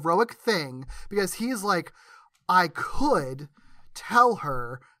like heroic thing, because he's like, I could tell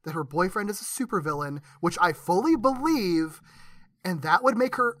her that her boyfriend is a supervillain, which I fully believe, and that would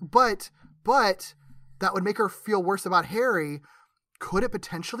make her, but that would make her feel worse about Harry. Could it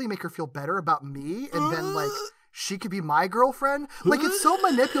potentially make her feel better about me? And then like she could be my girlfriend? Like, it's so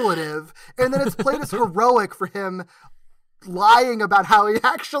manipulative, and then it's played as heroic for him lying about how he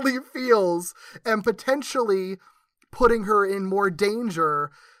actually feels and potentially putting her in more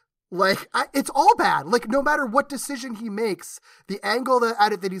danger. Like, it's all bad. Like, no matter what decision he makes, the angle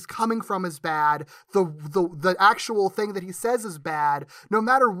at it that he's coming from is bad. The actual thing that he says is bad. No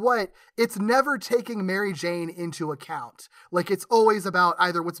matter what, it's never taking Mary Jane into account. Like, it's always about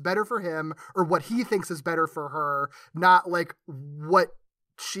either what's better for him or what he thinks is better for her, not like what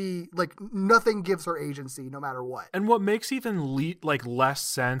she, like, nothing gives her agency no matter what. And what makes even less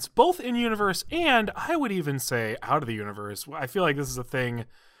sense, both in universe and I would even say out of the universe, I feel like this is a thing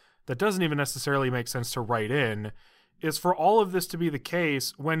that doesn't even necessarily make sense to write in, is for all of this to be the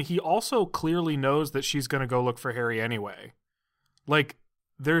case when he also clearly knows that she's going to go look for Harry anyway. Like,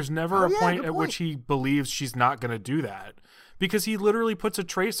 there's never a point at which he believes she's not going to do that, because he literally puts a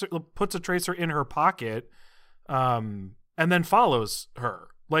tracer in her pocket, and then follows her.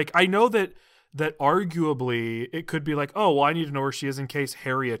 Like, I know that arguably it could be like, oh, well, I need to know where she is in case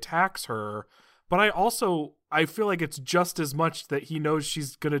Harry attacks her. But I feel like it's just as much that he knows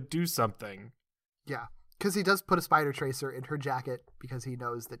she's going to do something. Yeah, because he does put a spider tracer in her jacket because he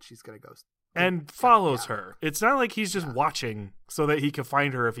knows that she's going to go. And follows her. It's not like he's just watching so that he can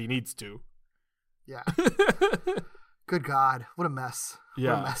find her if he needs to. Yeah. Good God. What a mess.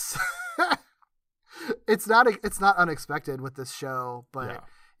 Yeah. What a mess. It's not unexpected with this show, but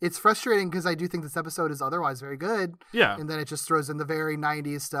it's frustrating because I do think this episode is otherwise very good. Yeah. And then it just throws in the very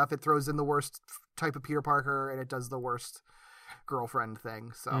 90s stuff. It throws in the worst type of Peter Parker, and it does the worst girlfriend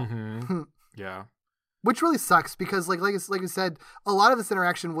thing. So, yeah. Which really sucks because, like you said, a lot of this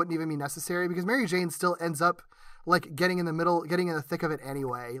interaction wouldn't even be necessary because Mary Jane still ends up like getting in the thick of it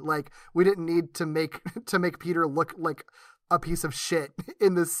anyway. Like, we didn't need to make Peter look like a piece of shit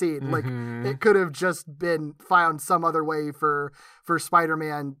in this scene. Like, it could have just been found some other way for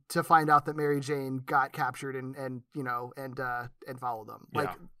Spider-Man to find out that Mary Jane got captured and follow them. Like,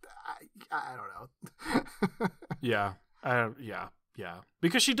 I don't know. Yeah.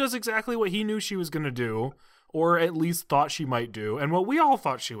 Because she does exactly what he knew she was going to do, or at least thought she might do, and what we all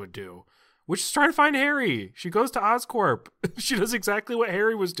thought she would do, which is try to find Harry. She goes to Oscorp. She does exactly what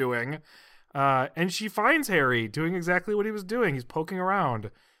Harry was doing. And she finds Harry doing exactly what he was doing. He's poking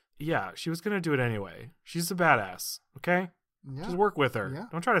around. Yeah, she was going to do it anyway. She's a badass, okay? Yeah. Just work with her. Yeah.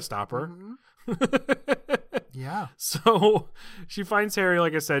 Don't try to stop her. Yeah. So she finds Harry,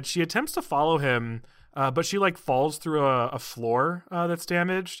 like I said. She attempts to follow him, but she like falls through a floor that's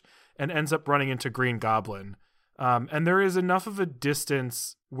damaged and ends up running into Green Goblin. And there is enough of a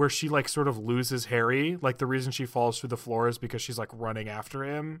distance where she like sort of loses Harry. Like, the reason she falls through the floor is because she's like running after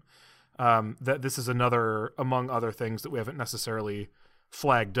him. That this is another, among other things that we haven't necessarily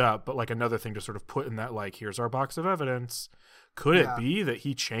flagged up, but like another thing to sort of put in that, like, here's our box of evidence. Could it be that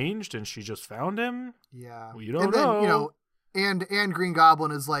he changed and she just found him? Yeah. We don't know. And Green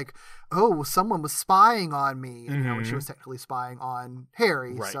Goblin is like, oh, someone was spying on me. You know, when she was technically spying on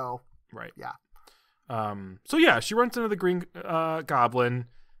Harry. Right. So, right. Yeah. So yeah, she runs into the Green Goblin.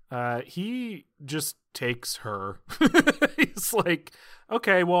 He just takes her. He's like,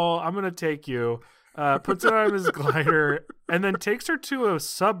 okay, well, I'm going to take you. Puts it on his glider and then takes her to a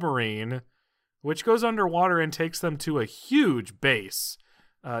submarine, which goes underwater and takes them to a huge base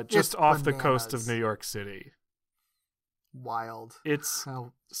just off the coast of New York City. Wild. It's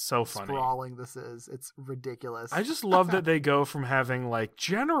how so funny. Sprawling this is. It's ridiculous. I just love that they go from having like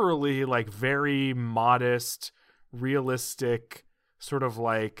generally like very modest, realistic sort of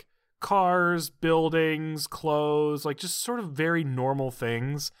like cars, buildings, clothes, like just sort of very normal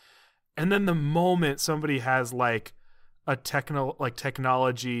things. And then the moment somebody has like a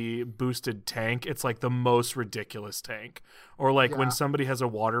technology boosted tank, it's like the most ridiculous tank. Or like when somebody has a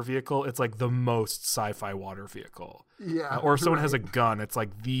water vehicle, it's like the most sci-fi water vehicle. Yeah. Or if someone has a gun, it's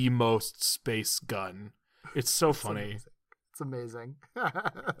like the most space gun. It's so funny. It's amazing.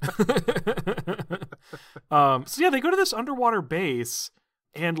 So yeah, they go to this underwater base.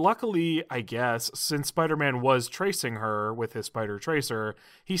 And luckily, I guess, since Spider-Man was tracing her with his spider tracer,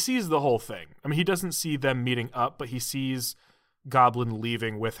 he sees the whole thing. I mean, he doesn't see them meeting up, but he sees Goblin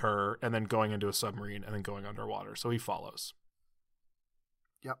leaving with her and then going into a submarine and then going underwater. So he follows.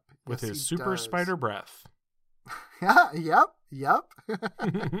 Yep. With his super spider breath. Yep.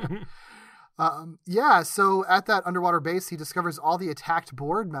 Yeah, so at that underwater base, he discovers all the attacked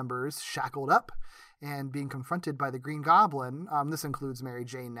board members shackled up and being confronted by the Green Goblin. This includes Mary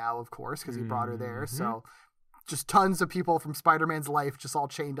Jane now, of course, because he brought her there. So just tons of people from Spider-Man's life just all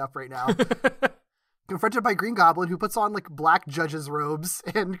chained up right now. Confronted by Green Goblin, who puts on like black judge's robes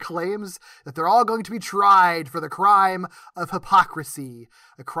and claims that they're all going to be tried for the crime of hypocrisy,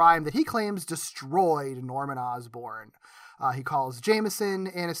 a crime that he claims destroyed Norman Osborn. He calls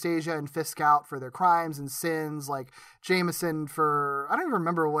Jameson, Anastasia, and Fisk out for their crimes and sins. Like Jameson for, I don't even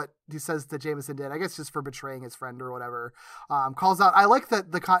remember what he says that Jameson did. I guess just for betraying his friend or whatever. Calls out, I like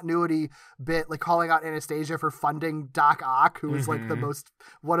that the continuity bit, like calling out Anastasia for funding Doc Ock, who is like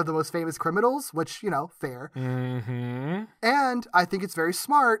one of the most famous criminals, which, fair. Mm-hmm. And I think it's very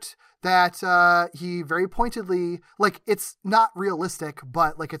smart that he very pointedly, like, it's not realistic,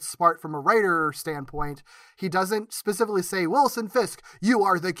 but like it's smart from a writer standpoint. He doesn't specifically say, Wilson Fisk, you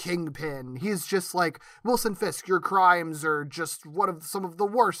are the kingpin. He's just like, Wilson Fisk, your crimes are just some of the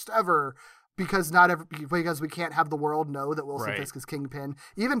worst ever. Because because we can't have the world know that Wilson Fisk is Kingpin.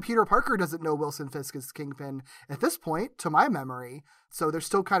 Even Peter Parker doesn't know Wilson Fisk is Kingpin at this point, to my memory. So they're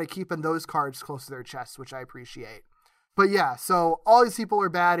still kind of keeping those cards close to their chests, which I appreciate. But yeah, so all these people are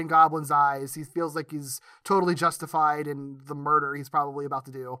bad in Goblin's eyes. He feels like he's totally justified in the murder he's probably about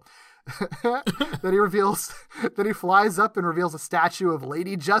to do. Then he flies up and reveals a statue of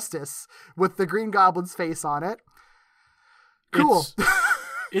Lady Justice with the Green Goblin's face on it. Cool.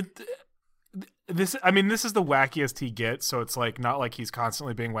 This is the wackiest he gets, so it's like not like he's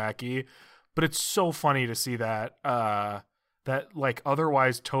constantly being wacky, but it's so funny to see that that like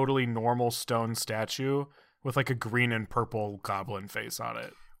otherwise totally normal stone statue with like a green and purple goblin face on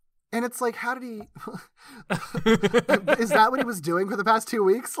it. And it's like, how did he is that what he was doing for the past 2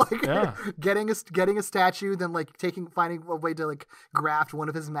 weeks? Like getting a statue, then like finding a way to like graft one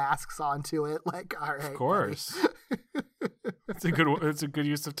of his masks onto it. Like, all right. Of course. It's a good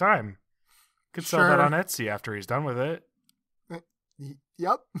use of time. Could sell that on Etsy after he's done with it.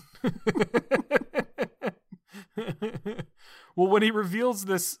 Yep. Well, when he reveals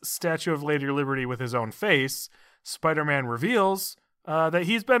this Statue of Lady Liberty with his own face, Spider-Man reveals that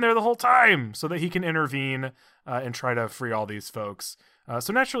he's been there the whole time so that he can intervene and try to free all these folks.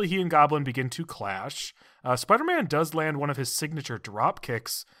 So naturally, he and Goblin begin to clash. Spider-Man does land one of his signature drop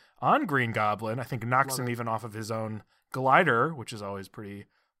kicks on Green Goblin. I think knocks him even off of his own glider, which is always pretty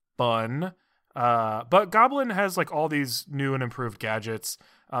fun. But Goblin has like all these new and improved gadgets.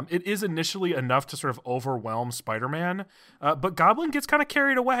 It is initially enough to sort of overwhelm Spider-Man, but Goblin gets kind of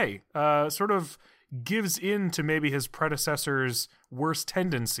carried away, sort of gives in to maybe his predecessor's worst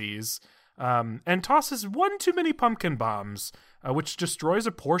tendencies, and tosses one too many pumpkin bombs, which destroys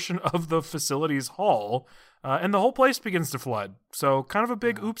a portion of the facility's hull, and the whole place begins to flood. So kind of a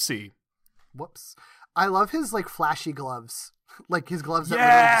big oopsie. Whoops. I love his like flashy gloves. Like his gloves that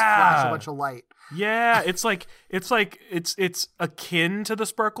literally just flash a bunch of light. Yeah, it's akin to the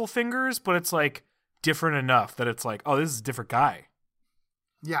sparkle fingers, but it's like different enough that it's like, oh, this is a different guy.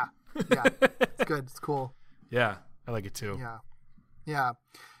 Yeah. It's good. It's cool. Yeah, I like it too. Yeah.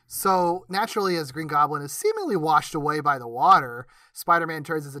 So naturally, as Green Goblin is seemingly washed away by the water, Spider-Man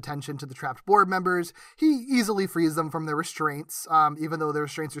turns his attention to the trapped board members. He easily frees them from their restraints, even though their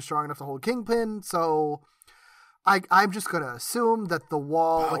restraints are strong enough to hold Kingpin. So I'm just going to assume that the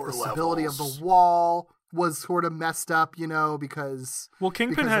wall, Power like the stability of the wall was sort of messed up, because... Well,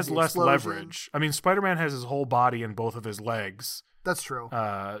 Kingpin has less leverage. I mean, Spider-Man has his whole body and both of his legs. That's true.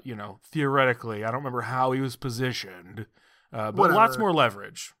 Theoretically, I don't remember how he was positioned, but Whatever. Lots more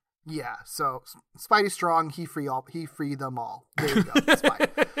leverage. Yeah, so Spidey's strong. He freed them all. There you go. It's fine.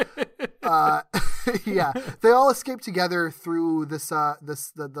 Yeah, they all escape together through the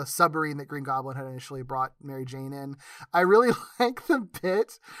submarine that Green Goblin had initially brought Mary Jane in. I really like the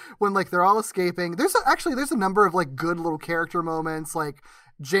bit when like they're all escaping. There's a number of like good little character moments. Like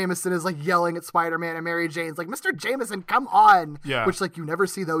Jameson is like yelling at Spider-Man and Mary Jane's like, Mr. Jameson, come on. Yeah. Which like you never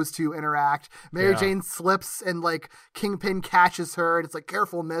see those two interact. Mary Jane slips and like Kingpin catches her and it's like,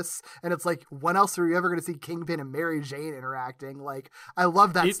 careful, miss. And it's like, when else are you ever going to see Kingpin and Mary Jane interacting? Like, I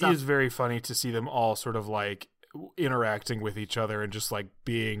love that stuff. It is very funny to see them all sort of like interacting with each other and just like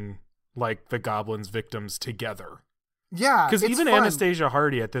being like the Goblin's victims together. Yeah. Because even fun. Anastasia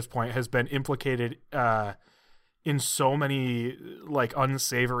Hardy at this point has been implicated in so many like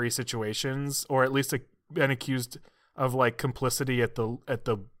unsavory situations, or at least been accused of like complicity at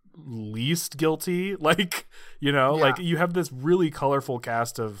the least guilty. Like, like you have this really colorful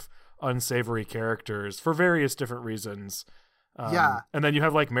cast of unsavory characters for various different reasons. And then you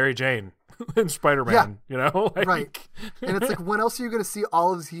have like Mary Jane and Spider-Man, like, right. And it's like, when else are you going to see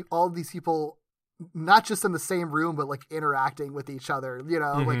all of these people, not just in the same room, but like interacting with each other,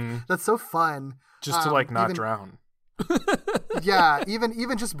 like that's so fun. Just to like not drown. Yeah,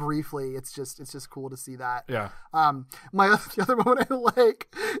 even just briefly, it's just cool to see that. Yeah. The other moment I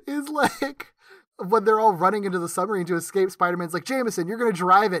like is like when they're all running into the submarine to escape, Spider-Man's like, Jameson, you're going to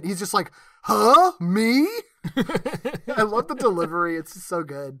drive it. He's just like, huh? Me? I love the delivery. It's just so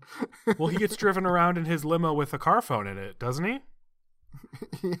good. Well, he gets driven around in his limo with a car phone in it, doesn't he?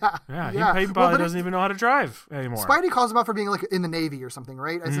 Yeah. He probably doesn't even know how to drive anymore. Spidey calls him out for being like in the Navy or something,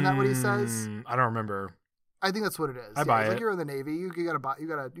 right? Isn't that what he says? I don't remember. I think that's what it is. I buy it's it. Like you're in the Navy, you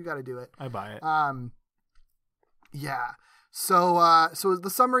gotta do it. I buy it. Yeah. So the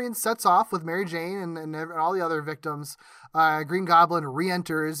submarine sets off with Mary Jane and all the other victims. Green Goblin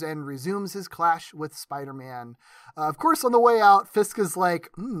re-enters and resumes his clash with Spider-Man. Of course, on the way out, Fisk is like,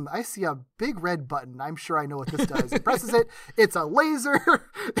 I see a big red button. I'm sure I know what this does. He presses it. It's a laser.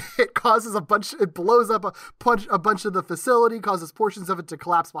 It blows up a bunch of the facility, causes portions of it to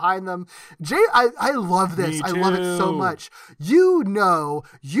collapse behind them. I love this. Me I love it so too. much. You know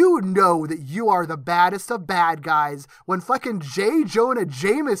that you are the baddest of bad guys when fucking J. Jonah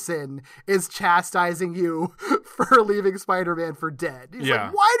Jameson is chastising you for leaving Spider-Man for dead. He's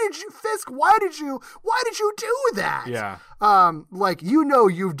like, why did you do that? Yeah.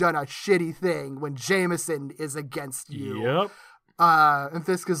 You've done a shitty thing when Jameson is against you. Yep. And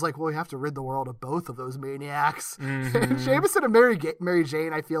Fisk is like, well, we have to rid the world of both of those maniacs. Jameson and Mary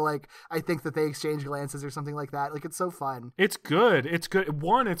Jane, I think that they exchange glances or something like that. Like, it's so fun. It's good. It's good.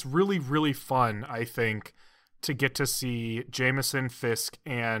 One, it's really, really fun, I think, to get to see Jameson, Fisk,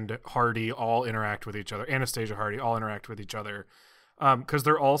 and Hardy all interact with each other. Anastasia Hardy all interact with each other. Because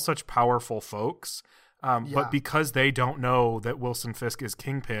they're all such powerful folks. But because they don't know that Wilson Fisk is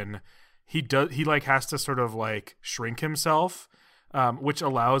Kingpin, he has to sort of like shrink himself, which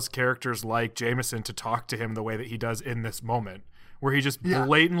allows characters like Jameson to talk to him the way that he does in this moment, where he just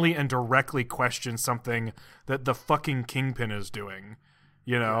blatantly and directly questions something that the fucking Kingpin is doing,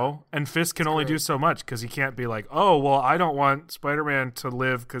 you know? And Fisk can only do so much because he can't be like, oh, well, I don't want Spider-Man to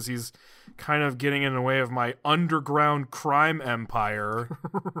live because he's kind of getting in the way of my underground crime empire.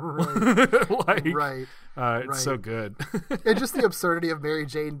 Right. It's so good. And just the absurdity of Mary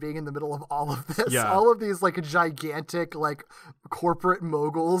Jane being in the middle of all of this. Yeah. All of these like gigantic like corporate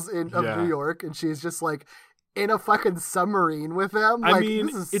moguls of New York, and she's just like in a fucking submarine with them. I Like, mean,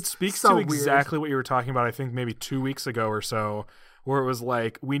 this is it speaks so to weird. exactly what you were talking about, I think maybe 2 weeks ago or so, where it was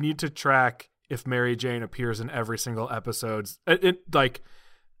like, we need to track if Mary Jane appears in every single episode. Like,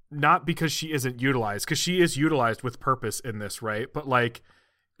 not because she isn't utilized, because she is utilized with purpose in this, right? But like,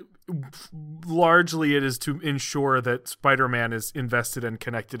 largely it is to ensure that Spider-Man is invested and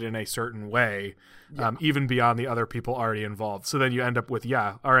connected in a certain way, even beyond the other people already involved. So then you end up with,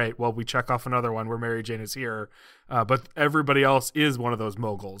 all right, well, we check off another one where Mary Jane is here, but everybody else is one of those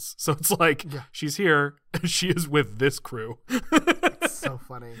moguls. So it's like, she's here, she is with this crew. It's so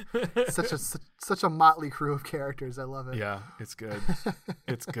funny. Such a motley crew of characters. I love it. Yeah, it's good.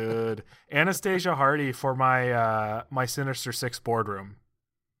 It's good. Anastasia Hardy for my Sinister Six boardroom.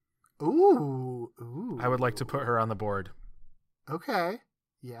 Ooh. I would like to put her on the board. Okay.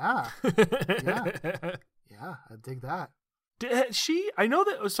 Yeah. Yeah, I dig that. I know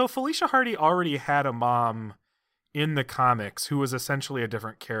that, so Felicia Hardy already had a mom in the comics who was essentially a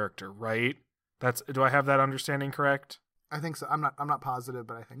different character, right? Do I have that understanding correct? I think so. I'm not positive,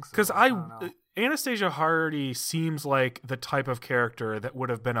 but I think so. Because I don't know. Anastasia Hardy seems like the type of character that would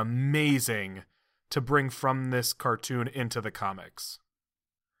have been amazing to bring from this cartoon into the comics.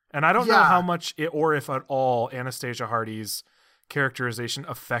 And I don't know how much or if at all Anastasia Hardy's characterization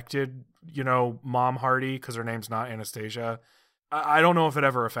affected, Mom Hardy, because her name's not Anastasia. I don't know if it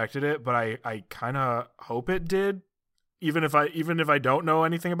ever affected it, but I kind of hope it did. Even if I don't know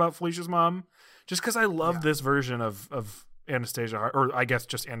anything about Felicia's mom, just because I love this version of Anastasia, or I guess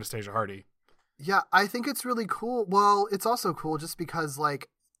just Anastasia Hardy. Yeah, I think it's really cool. Well, it's also cool just because like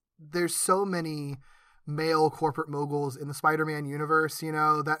there's so many male corporate moguls in the Spider-Man universe,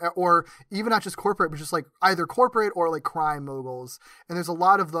 that, or even not just corporate, but just like either corporate or like crime moguls. And there's a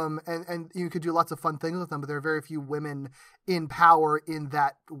lot of them, and you could do lots of fun things with them, but there are very few women in power in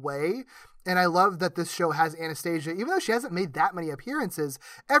that way. And I love that this show has Anastasia, even though she hasn't made that many appearances,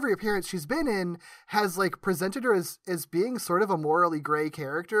 every appearance she's been in has like presented her as being sort of a morally gray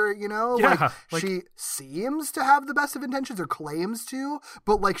character, Yeah, like she seems to have the best of intentions or claims to,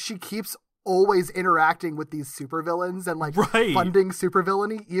 but like she keeps always interacting with these supervillains and like funding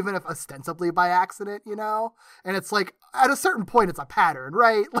supervillainy, even if ostensibly by accident, and it's like at a certain point it's a pattern,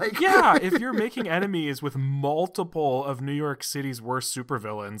 right? Like, if you're making enemies with multiple of New York City's worst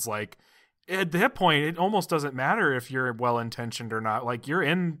supervillains, like at that point it almost doesn't matter if you're well-intentioned or not. Like you're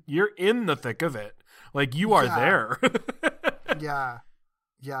in the thick of it, like you are there.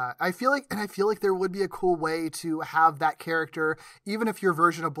 Yeah, I feel like there would be a cool way to have that character, even if your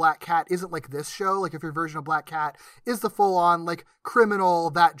version of Black Cat isn't like this show, like if your version of Black Cat is the full on like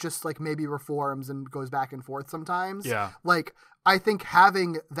criminal that just like maybe reforms and goes back and forth sometimes. Yeah. Like I think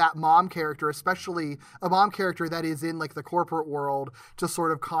having that mom character, especially a mom character that is in like the corporate world, to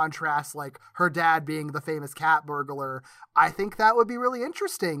sort of contrast like her dad being the famous cat burglar, I think that would be really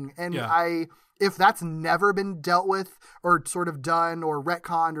interesting. And if that's never been dealt with or sort of done or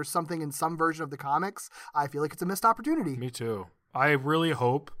retconned or something in some version of the comics, I feel like it's a missed opportunity. Me too. I really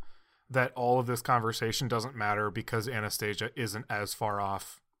hope that all of this conversation doesn't matter because Anastasia isn't as far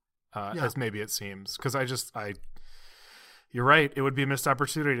off as maybe it seems. Because you're right. It would be a missed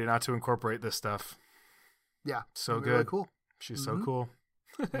opportunity not to incorporate this stuff. Yeah. So really good. Really cool. She's so cool.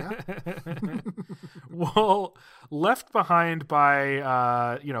 Yeah. Well, left behind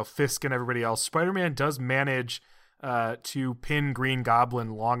by Fisk and everybody else, Spider-Man does manage to pin Green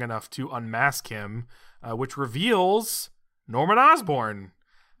Goblin long enough to unmask him, which reveals Norman Osborn.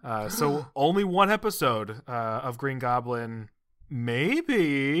 So only one episode of Green Goblin,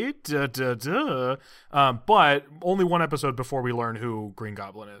 maybe, but only one episode before we learn who Green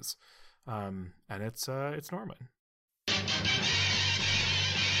Goblin is, and it's Norman.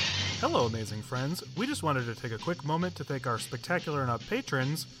 Hello, amazing friends. We just wanted to take a quick moment to thank our Spectacular and Up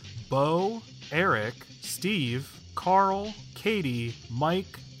patrons, Bo, Eric, Steve, Carl, Katie,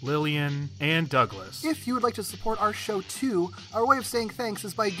 Mike, Lillian, and Douglas. If you would like to support our show too, our way of saying thanks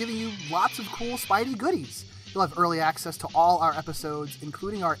is by giving you lots of cool Spidey goodies. You'll have early access to all our episodes,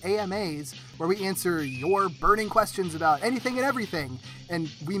 including our AMAs, where we answer your burning questions about anything and everything,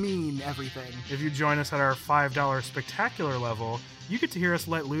 and we mean everything. If you join us at our $5 Spectacular level, you get to hear us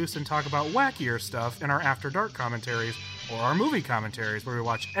let loose and talk about wackier stuff in our After Dark commentaries or our movie commentaries, where we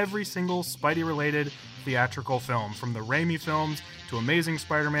watch every single Spidey-related theatrical film, from the Raimi films to Amazing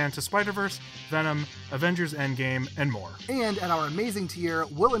Spider-Man to Spider-Verse, Venom, Avengers Endgame, and more. And at our amazing tier,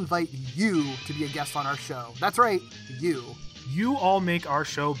 we'll invite you to be a guest on our show. That's right, you. You all make our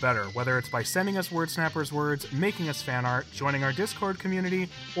show better, whether it's by sending us Word Snappers words, making us fan art, joining our Discord community,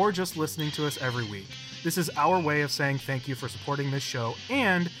 or just listening to us every week. This is our way of saying thank you for supporting this show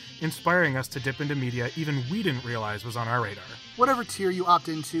and inspiring us to dip into media even we didn't realize was on our radar. Whatever tier you opt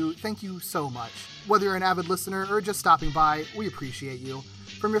into, thank you so much. Whether you're an avid listener or just stopping by, we appreciate you.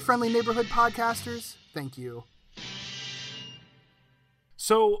 From your friendly neighborhood podcasters, thank you.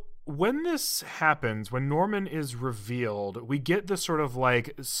 So when this happens, when Norman is revealed, we get this sort of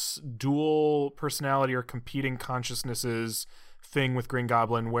like dual personality or competing consciousnesses thing with Green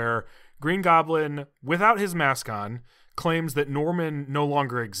Goblin, where Green Goblin, without his mask on, claims that Norman no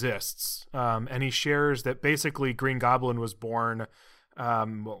longer exists. And he shares that basically Green Goblin was born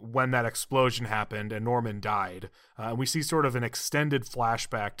when that explosion happened and Norman died. And we see sort of an extended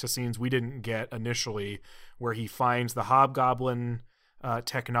flashback to scenes we didn't get initially, where he finds the Hobgoblin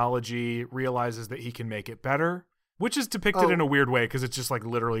technology, realizes that he can make it better, which is depicted in a weird way because it just like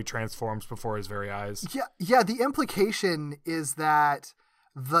literally transforms before his very eyes. Yeah. The implication is that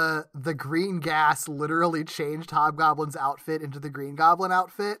the green gas literally changed Hobgoblin's outfit into the Green Goblin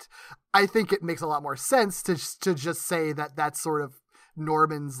outfit. I think it makes a lot more sense to just say that that's sort of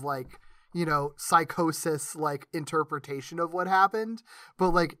Norman's like, psychosis like interpretation of what happened.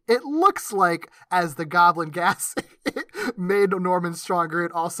 But like it looks like as the goblin gas made Norman stronger,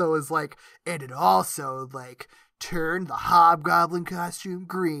 it also is like, and it also like turn the Hobgoblin costume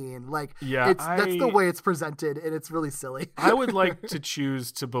green. Like, that's the way it's presented, and it's really silly. I would like to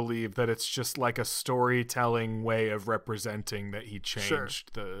choose to believe that it's just like a storytelling way of representing that he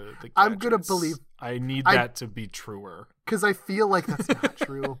changed the gadgets. I'm gonna believe. I need that to be truer, because I feel like that's not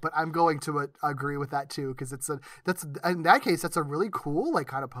true. But I'm going to agree with that too, because that's in that case that's a really cool, like,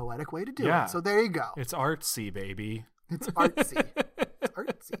 kind of poetic way to do it. So there you go. It's artsy, baby. It's artsy. It's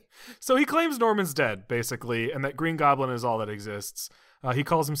artsy. So he claims Norman's dead, basically, and that Green Goblin is all that exists. He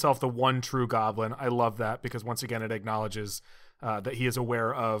calls himself the one true Goblin. I love that, because once again it acknowledges that he is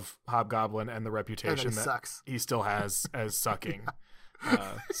aware of Hobgoblin and the reputation that he still has as sucking.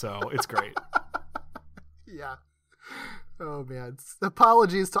 So it's great. Yeah. Oh, man.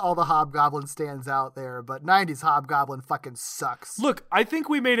 Apologies to all the Hobgoblin stands out there, but 90s Hobgoblin fucking sucks. Look, I think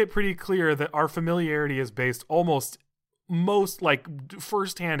we made it pretty clear that our familiarity is based most like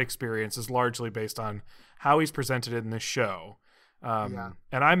firsthand experience is largely based on how he's presented in this show. And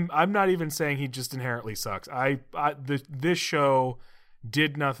I'm not even saying he just inherently sucks. This show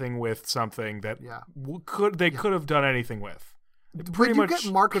did nothing with something that could have done anything with. Pretty much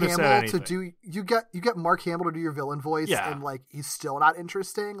get Mark Hamill to do you get Mark Hamill to do your villain voice, and like he's still not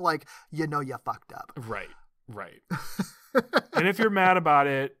interesting. Like, you fucked up. Right. Right. And if you're mad about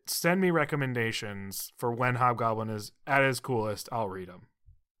it, send me recommendations for when Hobgoblin is at his coolest. I'll read them.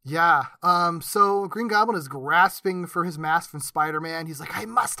 Yeah. So Green Goblin is grasping for his mask from Spider-Man. He's like, I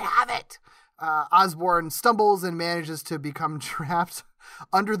must have it. Osborn stumbles and manages to become trapped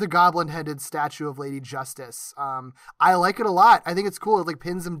under the goblin-headed statue of Lady Justice. I like it a lot. I think it's cool. It like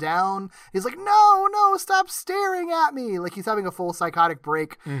pins him down. He's like, no, stop staring at me. Like he's having a full psychotic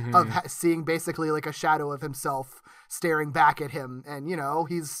break of seeing basically like a shadow of himself staring back at him. And, you know,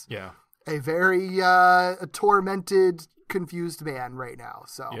 he's a very tormented, confused man right now.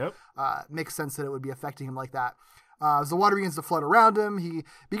 So makes sense that it would be affecting him like that. As the water begins to flood around him, he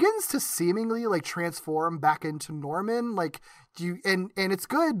begins to seemingly like transform back into Norman. And it's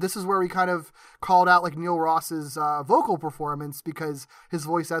good. This is where we kind of called out like Neil Ross's vocal performance, because his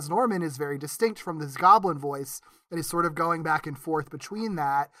voice as Norman is very distinct from his goblin voice, and he's sort of going back and forth between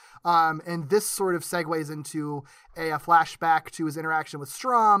that. And this sort of segues into a flashback to his interaction with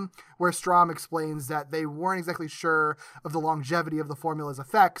Strom, where Strom explains that they weren't exactly sure of the longevity of the formula's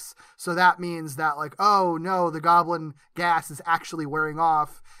effects. So that means that like, oh no, the goblin gas is actually wearing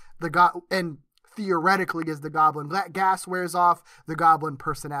off. And theoretically, as the goblin gas wears off, the goblin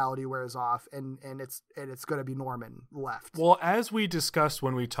personality wears off, and it's going to be Norman left. Well, as we discussed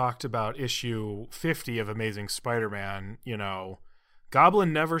when we talked about issue 50 of Amazing Spider-Man, you know,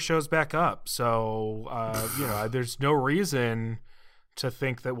 Goblin never shows back up. So, you know, there's no reason to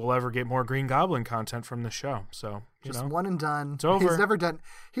think that we'll ever get more Green Goblin content from the show. So, just one and done. It's over.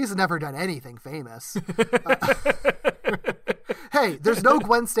 He's never done anything famous. Hey, there's no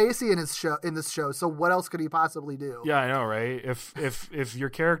Gwen Stacy in this show, so what else could he possibly do? Yeah, I know, right? If your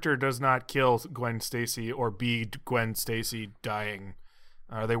character does not kill Gwen Stacy or be Gwen Stacy dying,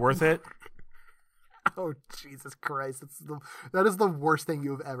 are they worth it? Oh, Jesus Christ. That is the worst thing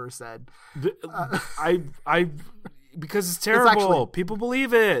you've ever said. Because it's terrible. People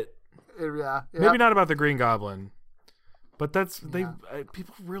believe it. Yeah. Maybe not about the Green Goblin. But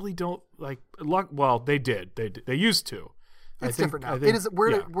people really don't like luck. Well, they did. They used to. It's different now.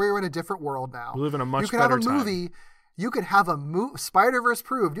 We're in a different world now. We live in a much better time. You could have a movie, Spider-Verse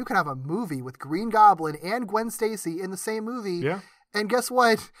proved, you could have a movie with Green Goblin and Gwen Stacy in the same movie. Yeah. And guess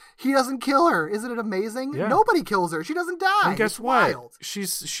what? He doesn't kill her. Isn't it amazing? Yeah. Nobody kills her. She doesn't die. And guess it's what? Wild.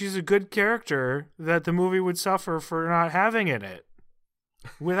 She's a good character that the movie would suffer for not having in it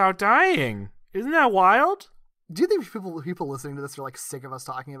without dying. Isn't that wild? Do you think people listening to this are like sick of us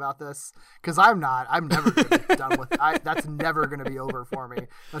talking about this? Because I'm not. I'm never going to be done with it. That's never going to be over for me.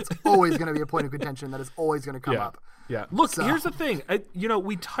 That's always going to be a point of contention that is always going to come up. Yeah. Look, here's the thing.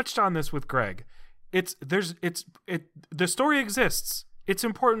 We touched on this with Greg. The story exists. It's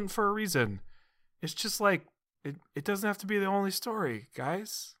important for a reason. It's just like it doesn't have to be the only story,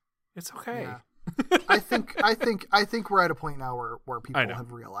 guys. It's okay. Yeah. I think we're at a point now where people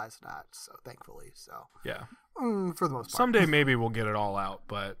have realized that. So thankfully, yeah, for the most part. Someday maybe we'll get it all out,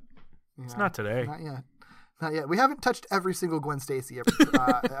 but it's not today. Not yet. We haven't touched every single Gwen Stacy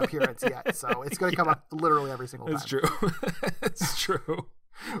appearance yet, so it's going to come up literally every single time. It's true. It's true.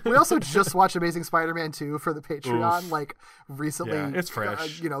 We also just watched Amazing Spider-Man 2 for the Patreon, recently. Yeah, it's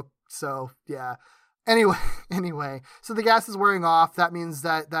fresh. So yeah. Anyway, so the gas is wearing off. That means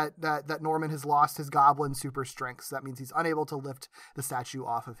that Norman has lost his goblin super strength. So that means he's unable to lift the statue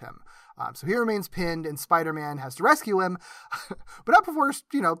off of him. So he remains pinned, and Spider-Man has to rescue him, but not before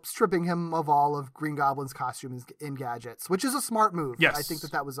stripping him of all of Green Goblin's costumes and gadgets, which is a smart move. Yes, I think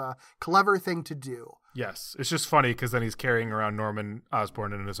that was a clever thing to do. Yes, it's just funny because then he's carrying around Norman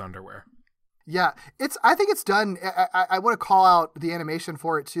Osborn in his underwear. Yeah, I think it's done. I want to call out the animation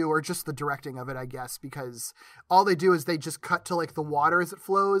for it too, or just the directing of it, I guess, because all they do is they just cut to the water as it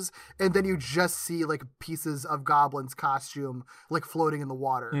flows, and then you just see pieces of Goblin's costume floating in the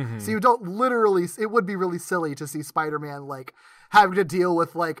water. Mm-hmm. So you don't literally. It would be really silly to see Spider-Man having to deal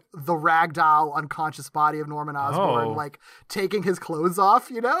with the ragdoll unconscious body of Norman Osborn, taking his clothes off.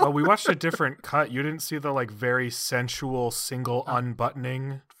 Well, we watched a different cut. You didn't see the very sensual single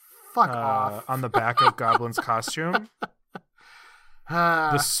unbuttoning. Fuck off. On the back of Goblin's costume.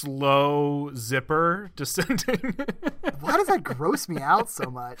 The slow zipper descending. Why does that gross me out so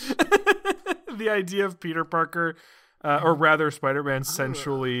much? The idea of Peter Parker, or rather Spider-Man,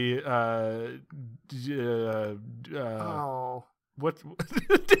 sensually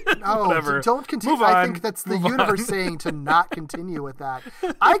whatever. Don't continue. I think that's the universe saying to not continue with that.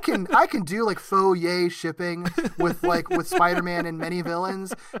 I can do faux yay shipping with Spider-Man and many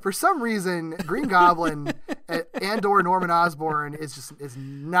villains. For some reason, Green Goblin and/or Norman Osborn is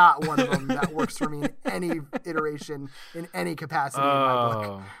not one of them that works for me in any iteration, in any capacity in my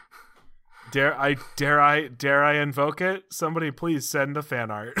book. Dare I invoke it? Somebody please send the fan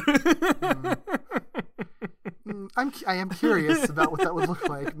art. I am curious about what that would look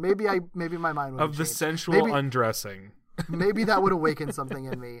like. Maybe my mind would of the change. sensual undressing. Maybe that would awaken something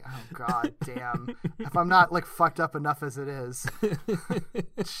in me. Oh god damn. If I'm not like fucked up enough as it is.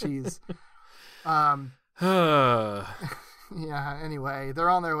 Jeez. Yeah, anyway, they're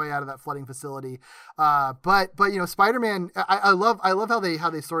on their way out of that flooding facility. But you know, Spider-Man, I love how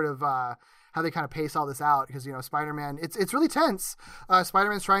they sort of how they kind of pace all this out, because, you know, Spider-Man, it's really tense.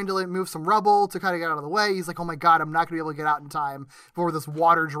 Spider-Man's trying to like move some rubble to kind of get out of the way. He's like, oh my god, I'm not gonna be able to get out in time before this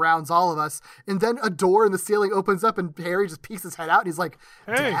water drowns all of us. And then a door in the ceiling opens up and Harry just peeks his head out and he's like,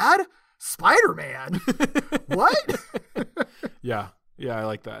 hey. Dad? Spider-Man? What? Yeah, I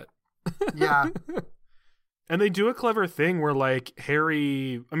like that. Yeah. And they do a clever thing where, like,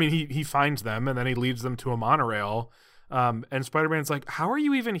 Harry, I mean, he finds them and then he leads them to a monorail. And Spider-Man's like, how are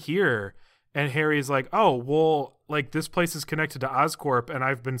you even here? And Harry's like, oh, well, like, this place is connected to Oscorp, and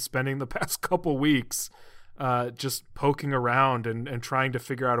I've been spending the past couple weeks just poking around and trying to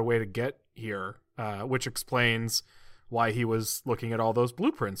figure out a way to get here, which explains why he was looking at all those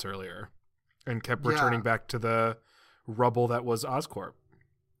blueprints earlier and kept returning back to the rubble that was Oscorp.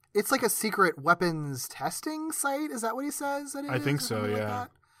 It's like a secret weapons testing site. Is that what he says? That it I is, think so, yeah. Like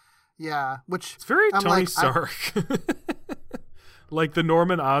yeah, which... It's very I'm Tony like, Stark. Like the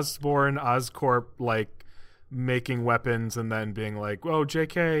Norman Osborn Oscorp, like, making weapons and then being like, oh,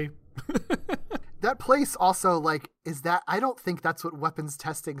 JK. That place also, like, is that... I don't think that's what weapons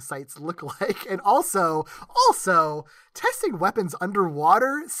testing sites look like. And also, testing weapons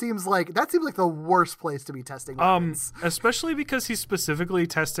underwater seems like the worst place to be testing weapons. Especially because he's specifically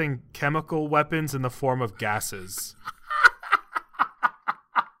testing chemical weapons in the form of gases.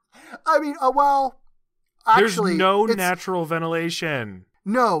 I mean, well, actually... There's no natural ventilation.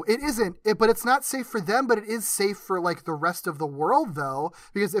 No, it isn't. But it's not safe for them, but it is safe for, like, the rest of the world, though.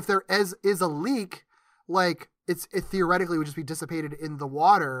 Because if there is a leak, like, it theoretically would just be dissipated in the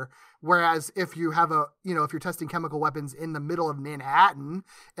water. Whereas if you have if you're testing chemical weapons in the middle of Manhattan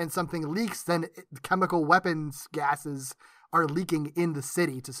and something leaks, then chemical weapons gases are leaking in the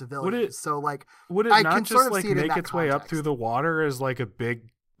city to civilians. Would it not just, like, make its way up through the water as, like, a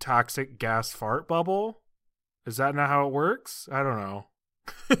big toxic gas fart bubble? Is that not how it works? I don't know.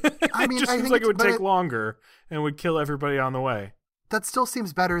 I mean, it just seems like it would take longer and would kill everybody on the way. That still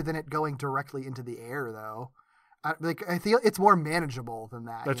seems better than it going directly into the air, though. I feel it's more manageable than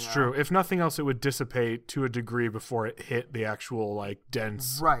that. That's true. If nothing else, it would dissipate to a degree before it hit the actual, like,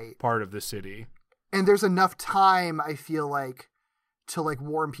 dense part of the city. And there's enough time, I feel like, to, like,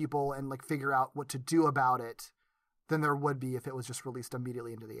 warn people and, like, figure out what to do about it than there would be if it was just released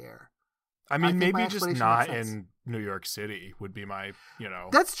immediately into the air. I mean, maybe just not in New York City would be my,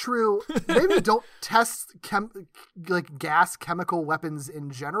 That's true. Maybe don't test gas chemical weapons in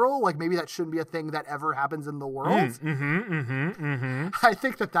general. Like, maybe that shouldn't be a thing that ever happens in the world. I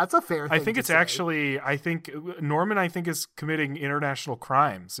think that's a fair thing. I think it's actually, Norman, is committing international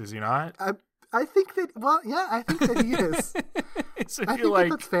crimes, is he not? I think that, I think that he is. I feel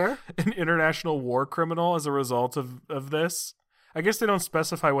like that's fair. An international war criminal as a result of this. I guess they don't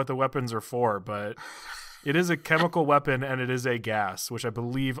specify what the weapons are for, but it is a chemical weapon and it is a gas, which I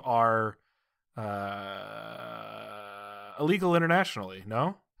believe are illegal internationally,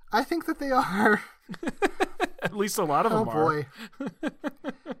 no? I think that they are. At least a lot of them are. Oh, boy.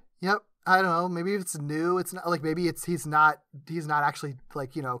 Yep. I don't know. Maybe it's new. It's not like maybe he's not actually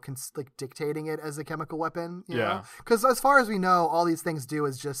like, dictating it as a chemical weapon. You know? Because as far as we know, all these things do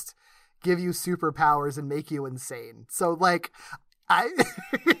is just give you superpowers and make you insane. So, like,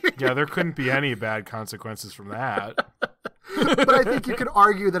 yeah, there couldn't be any bad consequences from that. But I think you could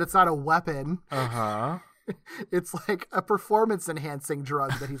argue that it's not a weapon. Uh-huh. It's like a performance-enhancing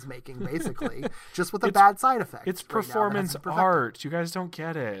drug that he's making, basically, just with a bad side effect. It's performance art. You guys don't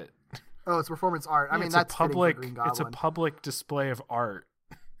get it. Oh, it's performance art. I mean, that's public. It's a public display of art.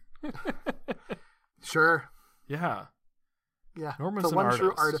 Sure. Yeah. Yeah. Norman's the one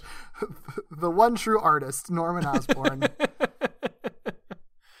true artist. The one true artist, Norman Osborn.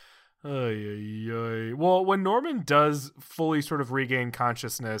 Well, when Norman does fully sort of regain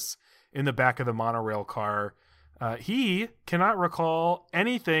consciousness in the back of the monorail car, he cannot recall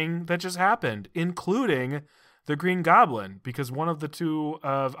anything that just happened, including the Green Goblin, because one of the two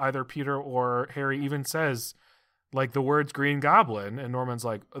of either Peter or Harry even says, like, the words Green Goblin, and Norman's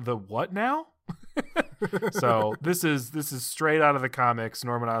like, the what now? So this is straight out of the comics.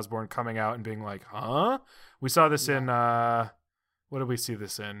 Norman Osborn coming out and being like, huh? We saw this in what did we see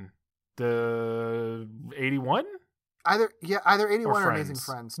this in? The 81? Either 81 or Amazing Friends.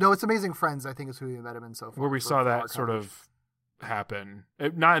 Friends. No, it's Amazing Friends, I think, is who we met him in so far. Where we saw for that our sort coverage. of happen.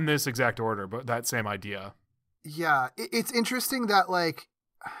 Not in this exact order, but that same idea. Yeah, it's interesting that, like,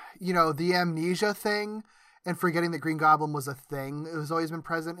 you know, the amnesia thing and forgetting that Green Goblin was a thing, it has always been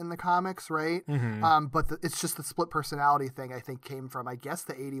present in the comics, right? Mm-hmm. But it's just the split personality thing, I think, came from, I guess,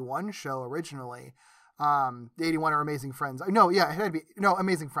 the 81 show originally. The 81 or Amazing Friends. No, yeah, it had to be, no,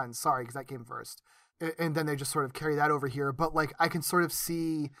 Amazing Friends, sorry, because that came first. And then they just sort of carry that over here. But, like, I can sort of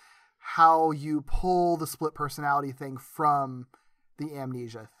see how you pull the split personality thing from the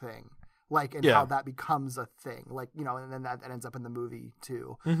amnesia thing. Like, and how that becomes a thing, like, you know, and then that ends up in the movie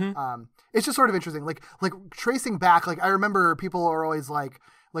too. Mm-hmm. It's just sort of interesting, like tracing back. Like, I remember people are always like,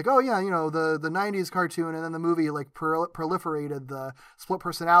 oh yeah, you know, the 90s cartoon and then the movie like proliferated the split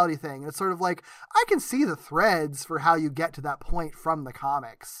personality thing. And it's sort of like, I can see the threads for how you get to that point from the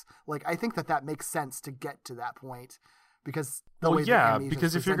comics. Like, I think that makes sense to get to that point. Because way that amnesia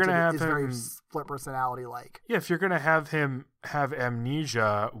because is if you're gonna presented have is him very split personality like. Yeah, if you're gonna have him have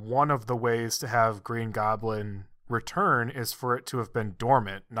amnesia, one of the ways to have Green Goblin return is for it to have been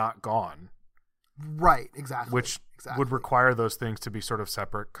dormant, not gone. Right, exactly. Which would require those things to be sort of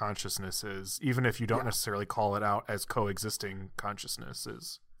separate consciousnesses, even if you don't necessarily call it out as coexisting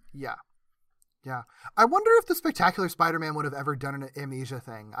consciousnesses. Yeah. Yeah. I wonder if the Spectacular Spider-Man would have ever done an amnesia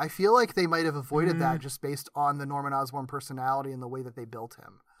thing. I feel like they might have avoided that just based on the Norman Osborn personality and the way that they built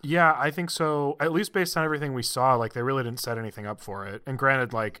him. Yeah, I think so. At least based on everything we saw, like, they really didn't set anything up for it. And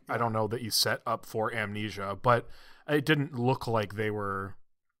granted, like, I don't know that you set up for amnesia, but it didn't look like they were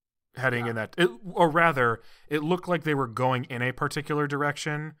heading in that, or rather, it looked like they were going in a particular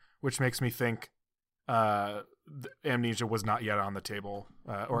direction, which makes me think amnesia was not yet on the table,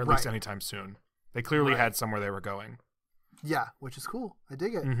 or at least anytime soon. They clearly had somewhere they were going. Yeah, which is cool. I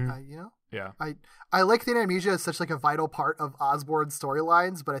dig it. Mm-hmm. You know? Yeah. I like that amnesia is such like a vital part of Osborn's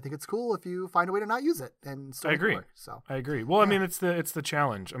storylines, but I think it's cool if you find a way to not use it. And I agree. So I agree. Well, I mean, it's the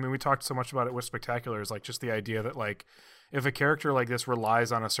challenge. I mean, we talked so much about it with Spectacular, is like just the idea that, like, if a character like this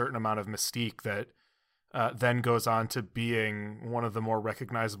relies on a certain amount of mystique that then goes on to being one of the more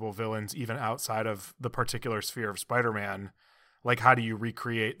recognizable villains even outside of the particular sphere of Spider-Man, like, how do you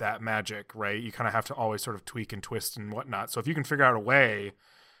recreate that magic, right? You kind of have to always sort of tweak and twist and whatnot. So if you can figure out a way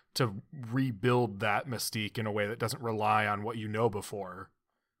to rebuild that mystique in a way that doesn't rely on what you know before,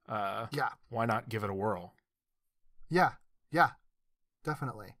 why not give it a whirl? Yeah,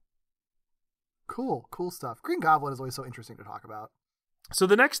 definitely. Cool stuff. Green Goblin is always so interesting to talk about. So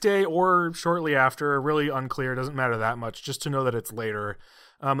the next day or shortly after, really unclear, doesn't matter that much, just to know that it's later,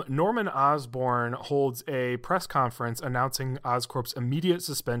 Norman Osborn holds a press conference announcing Oscorp's immediate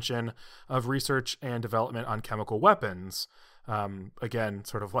suspension of research and development on chemical weapons. Again,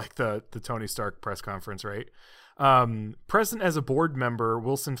 sort of like the Tony Stark press conference, right? Present as a board member,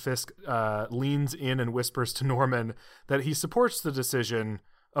 Wilson Fisk leans in and whispers to Norman that he supports the decision,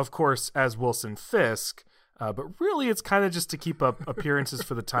 of course, as Wilson Fisk, but really it's kind of just to keep up appearances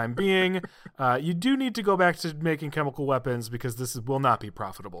for the time being. You do need to go back to making chemical weapons because this will not be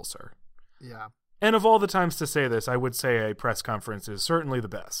profitable, sir. Yeah. And of all the times to say this, I would say a press conference is certainly the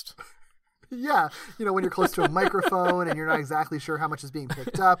best. Yeah, you know, when you're close to a microphone and you're not exactly sure how much is being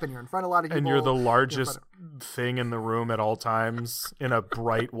picked up and you're in front of a lot of people. And you're the largest thing in the room at all times in a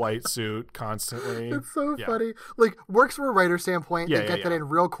bright white suit constantly. It's so funny. Like, works from a writer standpoint. They get that in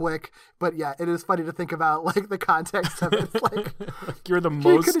real quick. But yeah, it is funny to think about, like, the context of it. It's like, you're the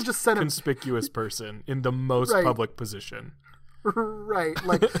most just conspicuous person in the most public position. Right.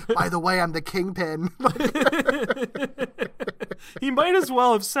 Like, by the way, I'm the kingpin. He might as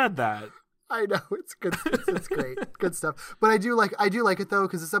well have said that. I know, it's good. It's great, good stuff. But I do like it though,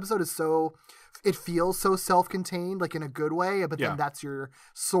 because this episode is it feels so self-contained, like in a good way. But then that's your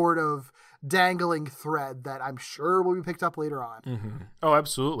sort of dangling thread that I'm sure will be picked up later on. Mm-hmm. Oh,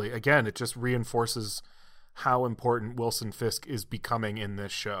 absolutely. Again, it just reinforces how important Wilson Fisk is becoming in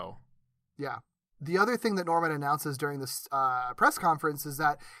this show. Yeah. The other thing that Norman announces during this press conference is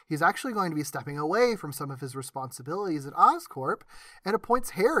that he's actually going to be stepping away from some of his responsibilities at Oscorp and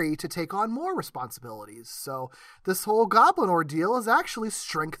appoints Harry to take on more responsibilities. So this whole Goblin ordeal has actually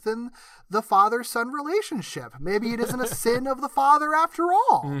strengthened the father-son relationship. Maybe it isn't a sin of the father after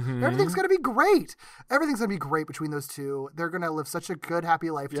all. Mm-hmm. Everything's going to be great. Everything's going to be great between those two. They're going to live such a good, happy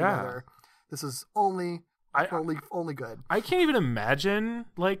life together. This is only good. I can't even imagine,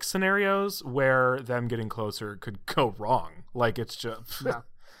 like, scenarios where them getting closer could go wrong. Like, it's just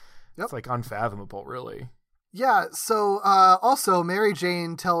it's like unfathomable, really. Yeah. So also Mary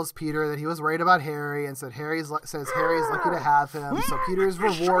Jane tells Peter that he was right about Harry and says Harry's lucky to have him. So Peter's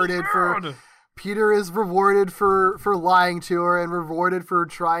rewarded Peter is rewarded for lying to her and rewarded for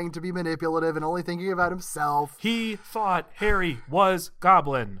trying to be manipulative and only thinking about himself. He thought Harry was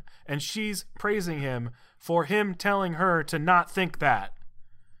Goblin, and she's praising him for him telling her to not think that.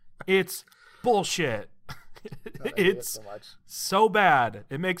 It's bullshit. It's so bad.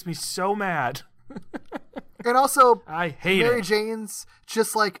 It makes me so mad. And also, I hate Mary it. Jane's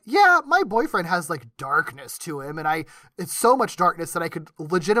just like, yeah, my boyfriend has like darkness to him, and it's so much darkness that I could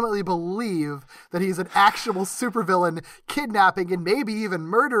legitimately believe that he's an actual supervillain, kidnapping and maybe even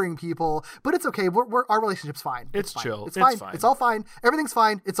murdering people. But it's okay. Our relationship's fine. It's fine. chill. It's It's fine. fine. It's all fine. Everything's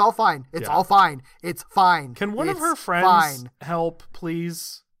fine. It's all fine. It's Yeah. all fine. It's fine. Can one of It's her friends fine. help,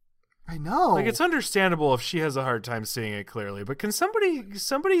 please? I know. Like, it's understandable if she has a hard time seeing it clearly, but can somebody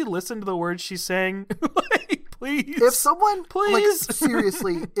listen to the words she's saying? Like, please. If someone, please. like,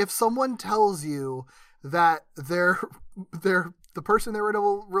 seriously, if someone tells you that they're the person they're in a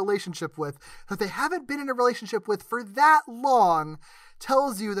relationship with, that they haven't been in a relationship with for that long,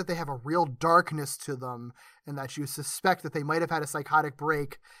 tells you that they have a real darkness to them and that you suspect that they might have had a psychotic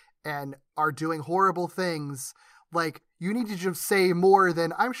break and are doing horrible things, like, you need to just say more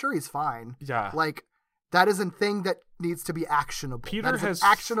than, I'm sure he's fine. Yeah. Like, that is a thing that needs to be actionable. Peter that is has- an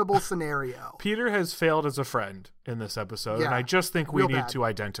actionable scenario. Peter has failed as a friend in this episode, and Yeah, I just think we real need bad. to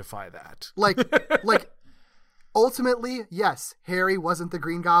identify that. Like, ultimately, yes, Harry wasn't the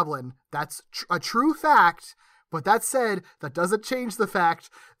Green Goblin. That's a true fact. But that said, that doesn't change the fact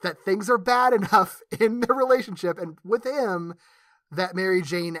that things are bad enough in their relationship and with him that Mary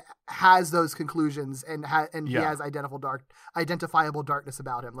Jane has those conclusions and he Yeah. has identifiable darkness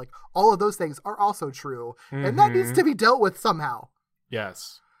about him. Like, all of those things are also true. And that needs to be dealt with somehow.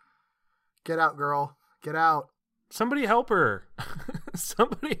 Yes. Get out, girl. Get out. Somebody help her.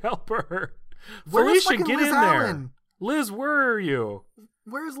 Somebody help her. Where's Felicia, fucking get Liz in Allen? there. Liz, where are you?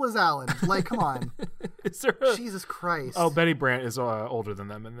 Where's Liz Allen? Like, come on. Is there a... Jesus Christ. Oh, Betty Brant is older than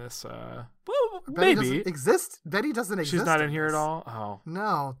them in this. Well, Betty maybe. doesn't exist. Betty doesn't exist. She's not in here this. at all? Oh.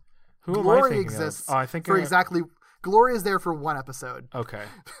 No. Who am I Glory thinking exists of? Oh, I think for exactly. Glory is there for one episode. Okay.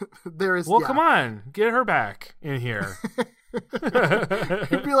 There is. Well, yeah. come on. Get her back in here.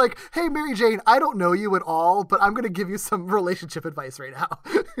 He'd be like, "Hey, Mary Jane, I don't know you at all, but I'm going to give you some relationship advice right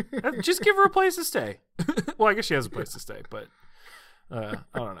now." Just give her a place to stay. Well, I guess she has a place to stay, but I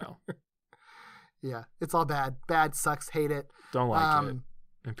don't know. Yeah, it's all bad. Bad, sucks, hate it. Don't like it.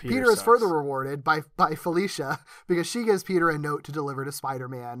 And Peter is sucks. further rewarded by Felicia because she gives Peter a note to deliver to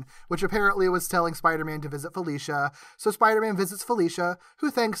Spider-Man, which apparently was telling Spider-Man to visit Felicia. So Spider-Man visits Felicia,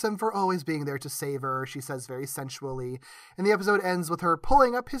 who thanks him for always being there to save her, she says very sensually. And the episode ends with her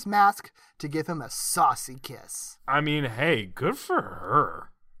pulling up his mask to give him a saucy kiss. I mean, hey, good for her.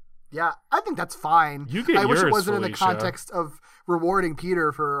 Yeah, I think that's fine. You get I wish it yours, wasn't in the Felicia. context of rewarding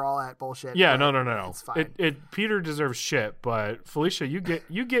Peter for all that bullshit. Yeah, but no. It's fine. Peter deserves shit, but Felicia, you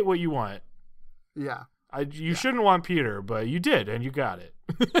get what you want. Yeah. You shouldn't want Peter, but you did, and you got it.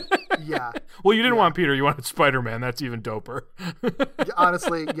 Yeah. Well, you didn't want Peter, you wanted Spider-Man. That's even doper.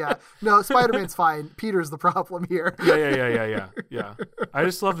 Honestly, yeah. No, Spider-Man's fine. Peter's the problem here. Yeah. I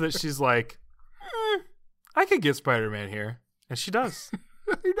just love that she's like, I could get Spider-Man here, and she does.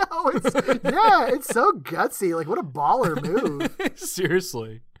 I know. It's so gutsy. Like, what a baller move.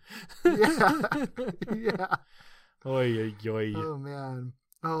 Seriously. Yeah. Yeah. Oy, oy, oy.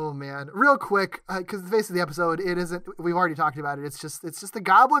 Oh man. Real quick, because the face of the episode, it isn't. We've already talked about it. It's just the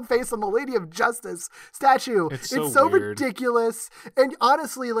goblin face on the Lady of Justice statue. It's so weird. Ridiculous. And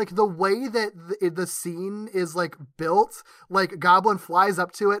honestly, like the way that the scene is like built, like Goblin flies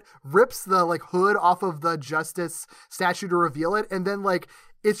up to it, rips the like hood off of the Justice statue to reveal it, and then like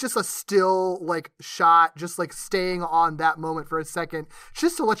it's just a still like shot, just like staying on that moment for a second,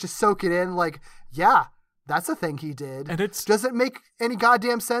 just to let you soak it in. Like, yeah. That's a thing he did. And does it make any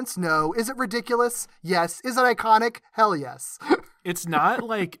goddamn sense? No. Is it ridiculous? Yes. Is it iconic? Hell yes. It's not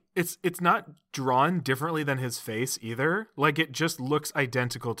like it's not drawn differently than his face either. Like it just looks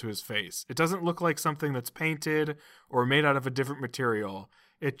identical to his face. It doesn't look like something that's painted or made out of a different material.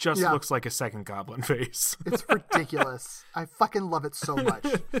 It just looks like a second goblin face. It's ridiculous. I fucking love it so much.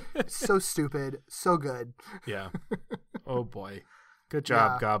 It's so stupid. So good. Yeah. Oh boy. Good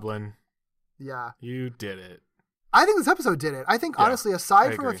job, Yeah. Goblin. Yeah. You did it. I think this episode did it. I think, Yeah, honestly,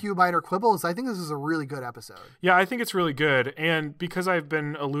 aside I from a agree. few minor quibbles, I think this is a really good episode. Yeah, I think it's really good. And because I've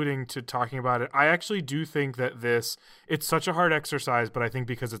been alluding to talking about it, I actually do think that it's such a hard exercise, but I think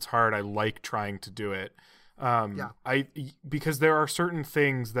because it's hard, I like trying to do it. Because there are certain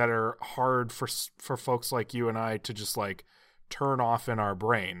things that are hard for folks like you and I to just like turn off in our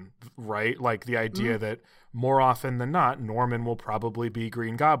brain, right? Like the idea that more often than not, Norman will probably be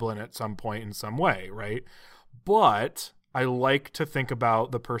Green Goblin at some point in some way, right? But I like to think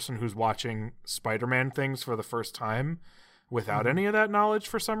about the person who's watching Spider-Man things for the first time without any of that knowledge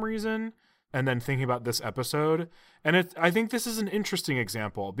for some reason, and then thinking about this episode. And I think this is an interesting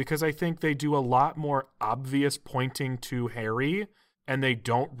example because I think they do a lot more obvious pointing to Harry, and they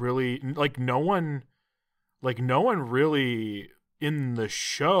don't really no one really in the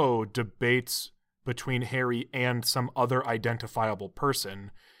show debates between Harry and some other identifiable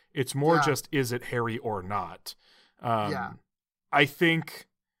person. It's more just, is it Harry or not? I think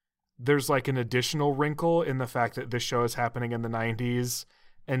there's like an additional wrinkle in the fact that this show is happening in the 90s,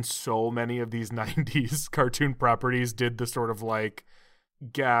 and so many of these 90s cartoon properties did the sort of like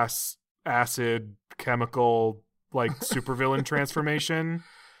gas, acid, chemical, like supervillain transformation.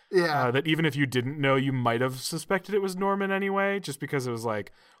 Yeah. That even if you didn't know, you might have suspected it was Norman anyway, just because it was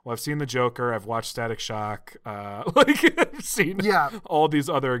like, well, I've seen The Joker, I've watched Static Shock, I've seen all these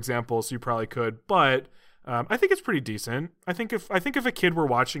other examples, so you probably could. But I think it's pretty decent. I think if a kid were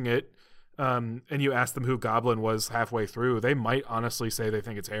watching it, and you asked them who Goblin was halfway through, they might honestly say they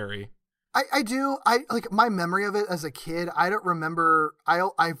think it's Harry. I do. I like my memory of it as a kid. I don't remember.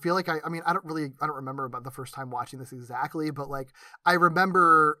 I feel like I don't remember about the first time watching this exactly, but like I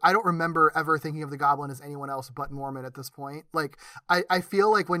don't remember ever thinking of the Goblin as anyone else but Norman at this point. Like I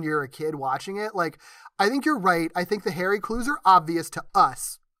feel like when you're a kid watching it, like I think you're right. I think the Harry clues are obvious to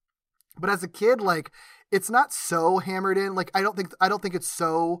us, but as a kid, like it's not so hammered in. Like I don't think it's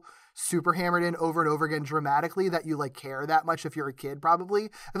so super hammered in over and over again dramatically that you like care that much if you're a kid. Probably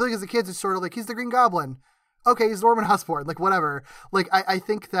I feel like as a kid it's sort of like, he's the Green Goblin, okay, he's Norman Osborn, like whatever. Like I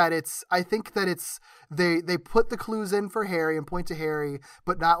think that it's they put the clues in for Harry and point to Harry,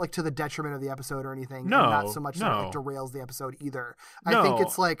 but not like to the detriment of the episode or anything. No, and not so much that it like derails the episode either. I think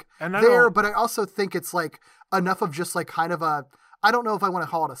it's like but I also think it's like enough of just like kind of a, I don't know if I want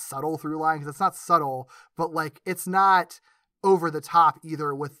to call it a subtle through line because it's not subtle, but like it's not over the top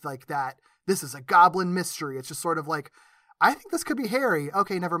either with like that, this is a goblin mystery. It's just sort of like, I think this could be Harry.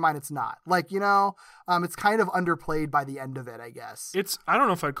 Okay, never mind, it's not. Like, you know, it's kind of underplayed by the end of it, I guess. I don't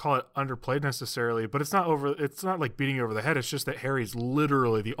know if I'd call it underplayed necessarily, but it's not like beating you over the head. It's just that Harry's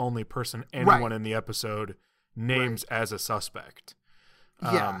literally the only person anyone in the episode names as a suspect.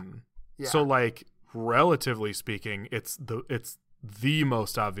 So like, relatively speaking, it's the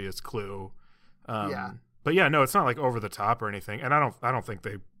most obvious clue. But yeah, no, it's not like over the top or anything. And I don't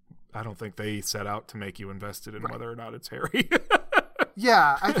think they set out to make you invested in whether or not it's Harry.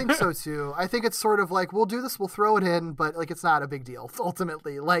 Yeah, I think so too. I think it's sort of like, we'll do this, we'll throw it in, but like it's not a big deal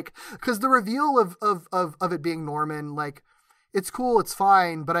ultimately. Like, because the reveal of it being Norman, like, it's cool, it's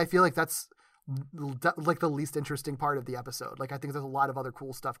fine, but I feel like that's like the least interesting part of the episode. Like, I think there's a lot of other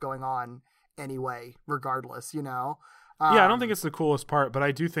cool stuff going on anyway, regardless, you know? Yeah, I don't think it's the coolest part, but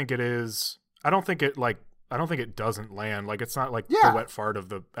I do think it is. I don't think it doesn't land. Like, it's not like the wet fart of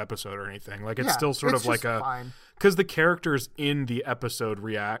the episode or anything. Like, it's still sort of like because the characters in the episode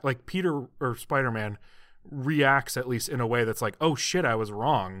react, like Peter or Spider-Man reacts at least in a way that's like, oh shit, I was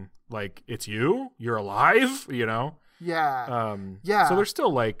wrong. Like, it's you're alive, you know? Yeah. So there's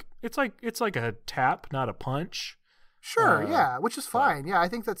still like, it's like a tap, not a punch. Sure, which is fine. Yeah, I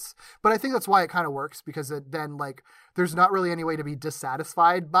think that's why it kind of works, because it then, like, there's not really any way to be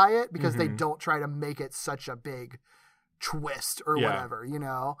dissatisfied by it, because they don't try to make it such a big twist or whatever, you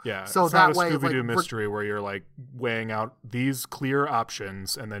know? Yeah. So it's that not a way, Scooby-Doo like, mystery where you're like weighing out these clear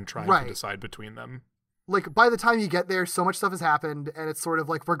options and then trying to decide between them. Like, by the time you get there, so much stuff has happened, and it's sort of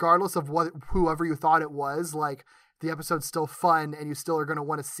like, regardless of whoever you thought it was, like, the episode's still fun, and you still are going to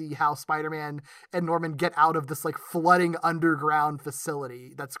want to see how Spider-Man and Norman get out of this like flooding underground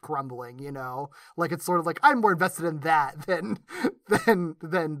facility that's crumbling, you know? Like, it's sort of like, I'm more invested in that than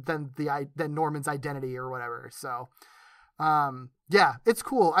Norman's identity or whatever. So, yeah, it's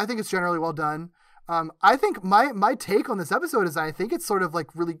cool. I think it's generally well done. I think my take on this episode is, I think it's sort of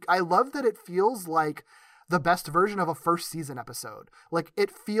like really, I love that it feels like the best version of a first season episode. Like, it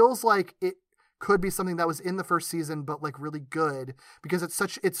feels like it could be something that was in the first season, but like really good, because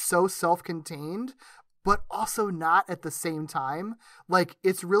it's so self-contained, but also not at the same time. Like,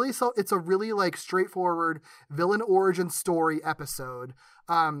 it's a really like straightforward villain origin story episode.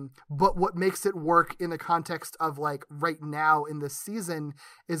 But what makes it work in the context of like right now in this season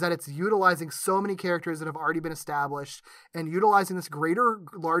is that it's utilizing so many characters that have already been established, and utilizing this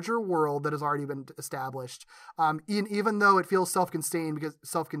larger world that has already been established. Even though it feels self-contained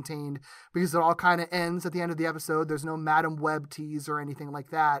because it all kind of ends at the end of the episode. There's no Madam Web tease or anything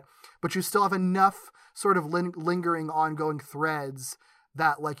like that, but you still have enough sort of lingering, ongoing threads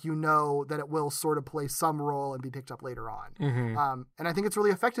that, like, you know that it will sort of play some role and be picked up later on. And I think it's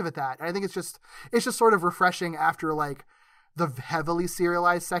really effective at that. And I think it's just sort of refreshing after, like, the heavily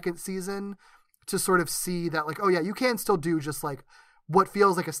serialized second season to sort of see that, like, oh yeah, you can still do just like what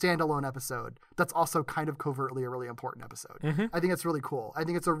feels like a standalone episode that's also kind of covertly a really important episode. I think it's really cool. I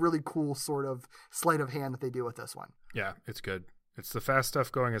think it's a really cool sort of sleight of hand that they do with this one. Yeah, it's good. It's the fast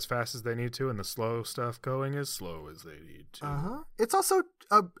stuff going as fast as they need to, and the slow stuff going as slow as they need to. It's also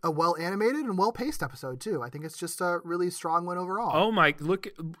a well-animated and well-paced episode, too. I think it's just a really strong one overall. Oh, my, look,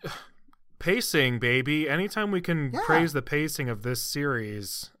 pacing, baby. Anytime we can praise the pacing of this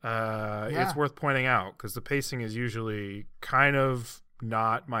series, it's worth pointing out, because the pacing is usually kind of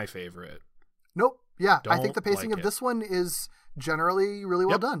not my favorite. Nope. Yeah, I think Don't the pacing like of it. this one is generally really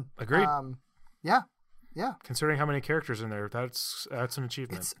well done. Agreed. Yeah. Considering how many characters in there, that's an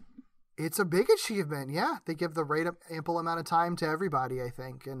achievement. It's a big achievement. Yeah, they give the right ample amount of time to everybody, I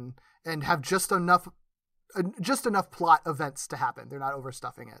think, and have just enough plot events to happen. They're not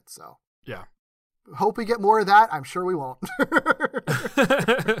overstuffing it. So Yeah. Hope we get more of that. I'm sure we won't.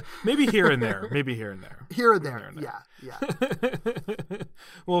 Maybe here and there. Here and there. Yeah.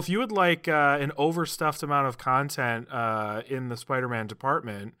 Well, if you would like an overstuffed amount of content in the Spider-Man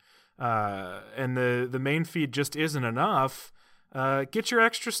department, and the main feed just isn't enough, get your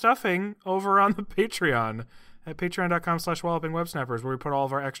extra stuffing over on the Patreon at patreon.com/wallopingwebsnappers, where we put all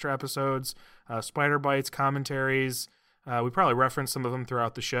of our extra episodes, Spider Bites, commentaries. We probably reference some of them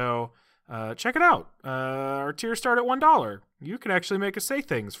throughout the show. Check it out. Our tiers start at $1. You can actually make us say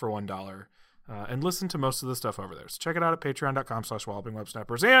things for $1 and listen to most of the stuff over there. So check it out at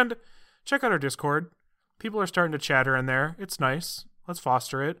patreon.com/wallopingwebsnappers, and check out our Discord. People are starting to chatter in there. It's nice. Let's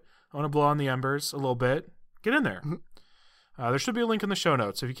foster it. I want to blow on the embers a little bit. Get in there. There should be a link in the show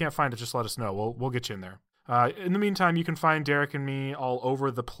notes. If you can't find it, just let us know. We'll get you in there. In the meantime, you can find Derek and me all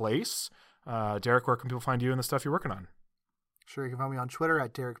over the place. Derek, where can people find you and the stuff you're working on? Sure, you can find me on Twitter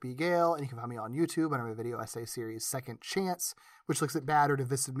at Derek B. Gale, and you can find me on YouTube under my video essay series Second Chance, which looks at bad or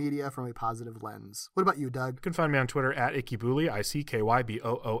divisive media from a positive lens. What about you, Doug? You can find me on Twitter at Ikkybooley,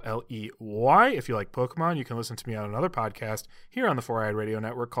 ICKYBOOLEY. If you like Pokemon, you can listen to me on another podcast here on the 4-Eyed Radio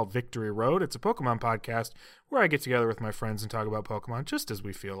Network called Victory Road. It's a Pokemon podcast where I get together with my friends and talk about Pokemon just as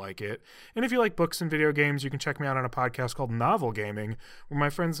we feel like it. And if you like books and video games, you can check me out on a podcast called Novel Gaming, where my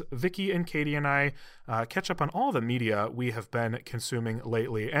friends Vicky and Katie and I catch up on all the media we have been consuming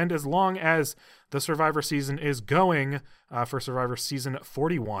lately. And as long as the Survivor season is going for Survivor Season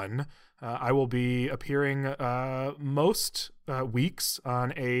 41, I will be appearing most weeks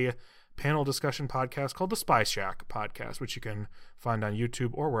on a panel discussion podcast called the Spy Shack Podcast, which you can find on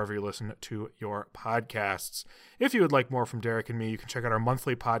YouTube or wherever you listen to your podcasts. If you would like more from Derek and me, you can check out our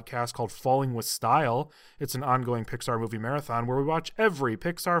monthly podcast called Falling with Style. It's an ongoing Pixar movie marathon where we watch every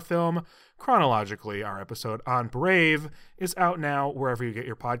Pixar film chronologically. Our episode on Brave is out now wherever you get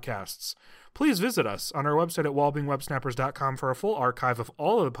your podcasts. Please visit us on our website at wallopingwebsnappers.com for a full archive of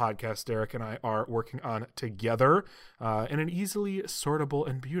all of the podcasts Derek and I are working on together in an easily sortable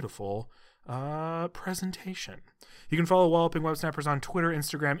and beautiful presentation. You can follow Walloping Web Snappers on Twitter,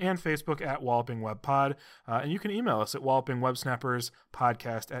 Instagram, and Facebook at wallopingwebpod, and you can email us at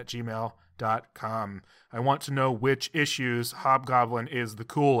wallopingwebsnapperspodcast@gmail.com. I want to know which issues Hobgoblin is the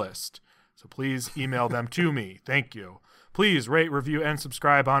coolest, so please email them to me. Thank you. Please rate, review, and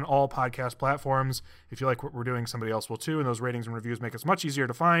subscribe on all podcast platforms. If you like what we're doing, somebody else will too, and those ratings and reviews make us much easier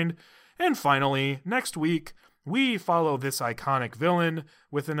to find. And finally, next week, we follow this iconic villain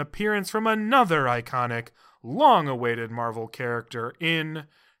with an appearance from another iconic, long-awaited Marvel character in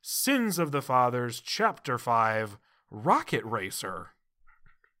Sins of the Fathers, Chapter 5, Rocket Racer.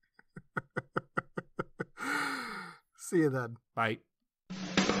 See you then. Bye.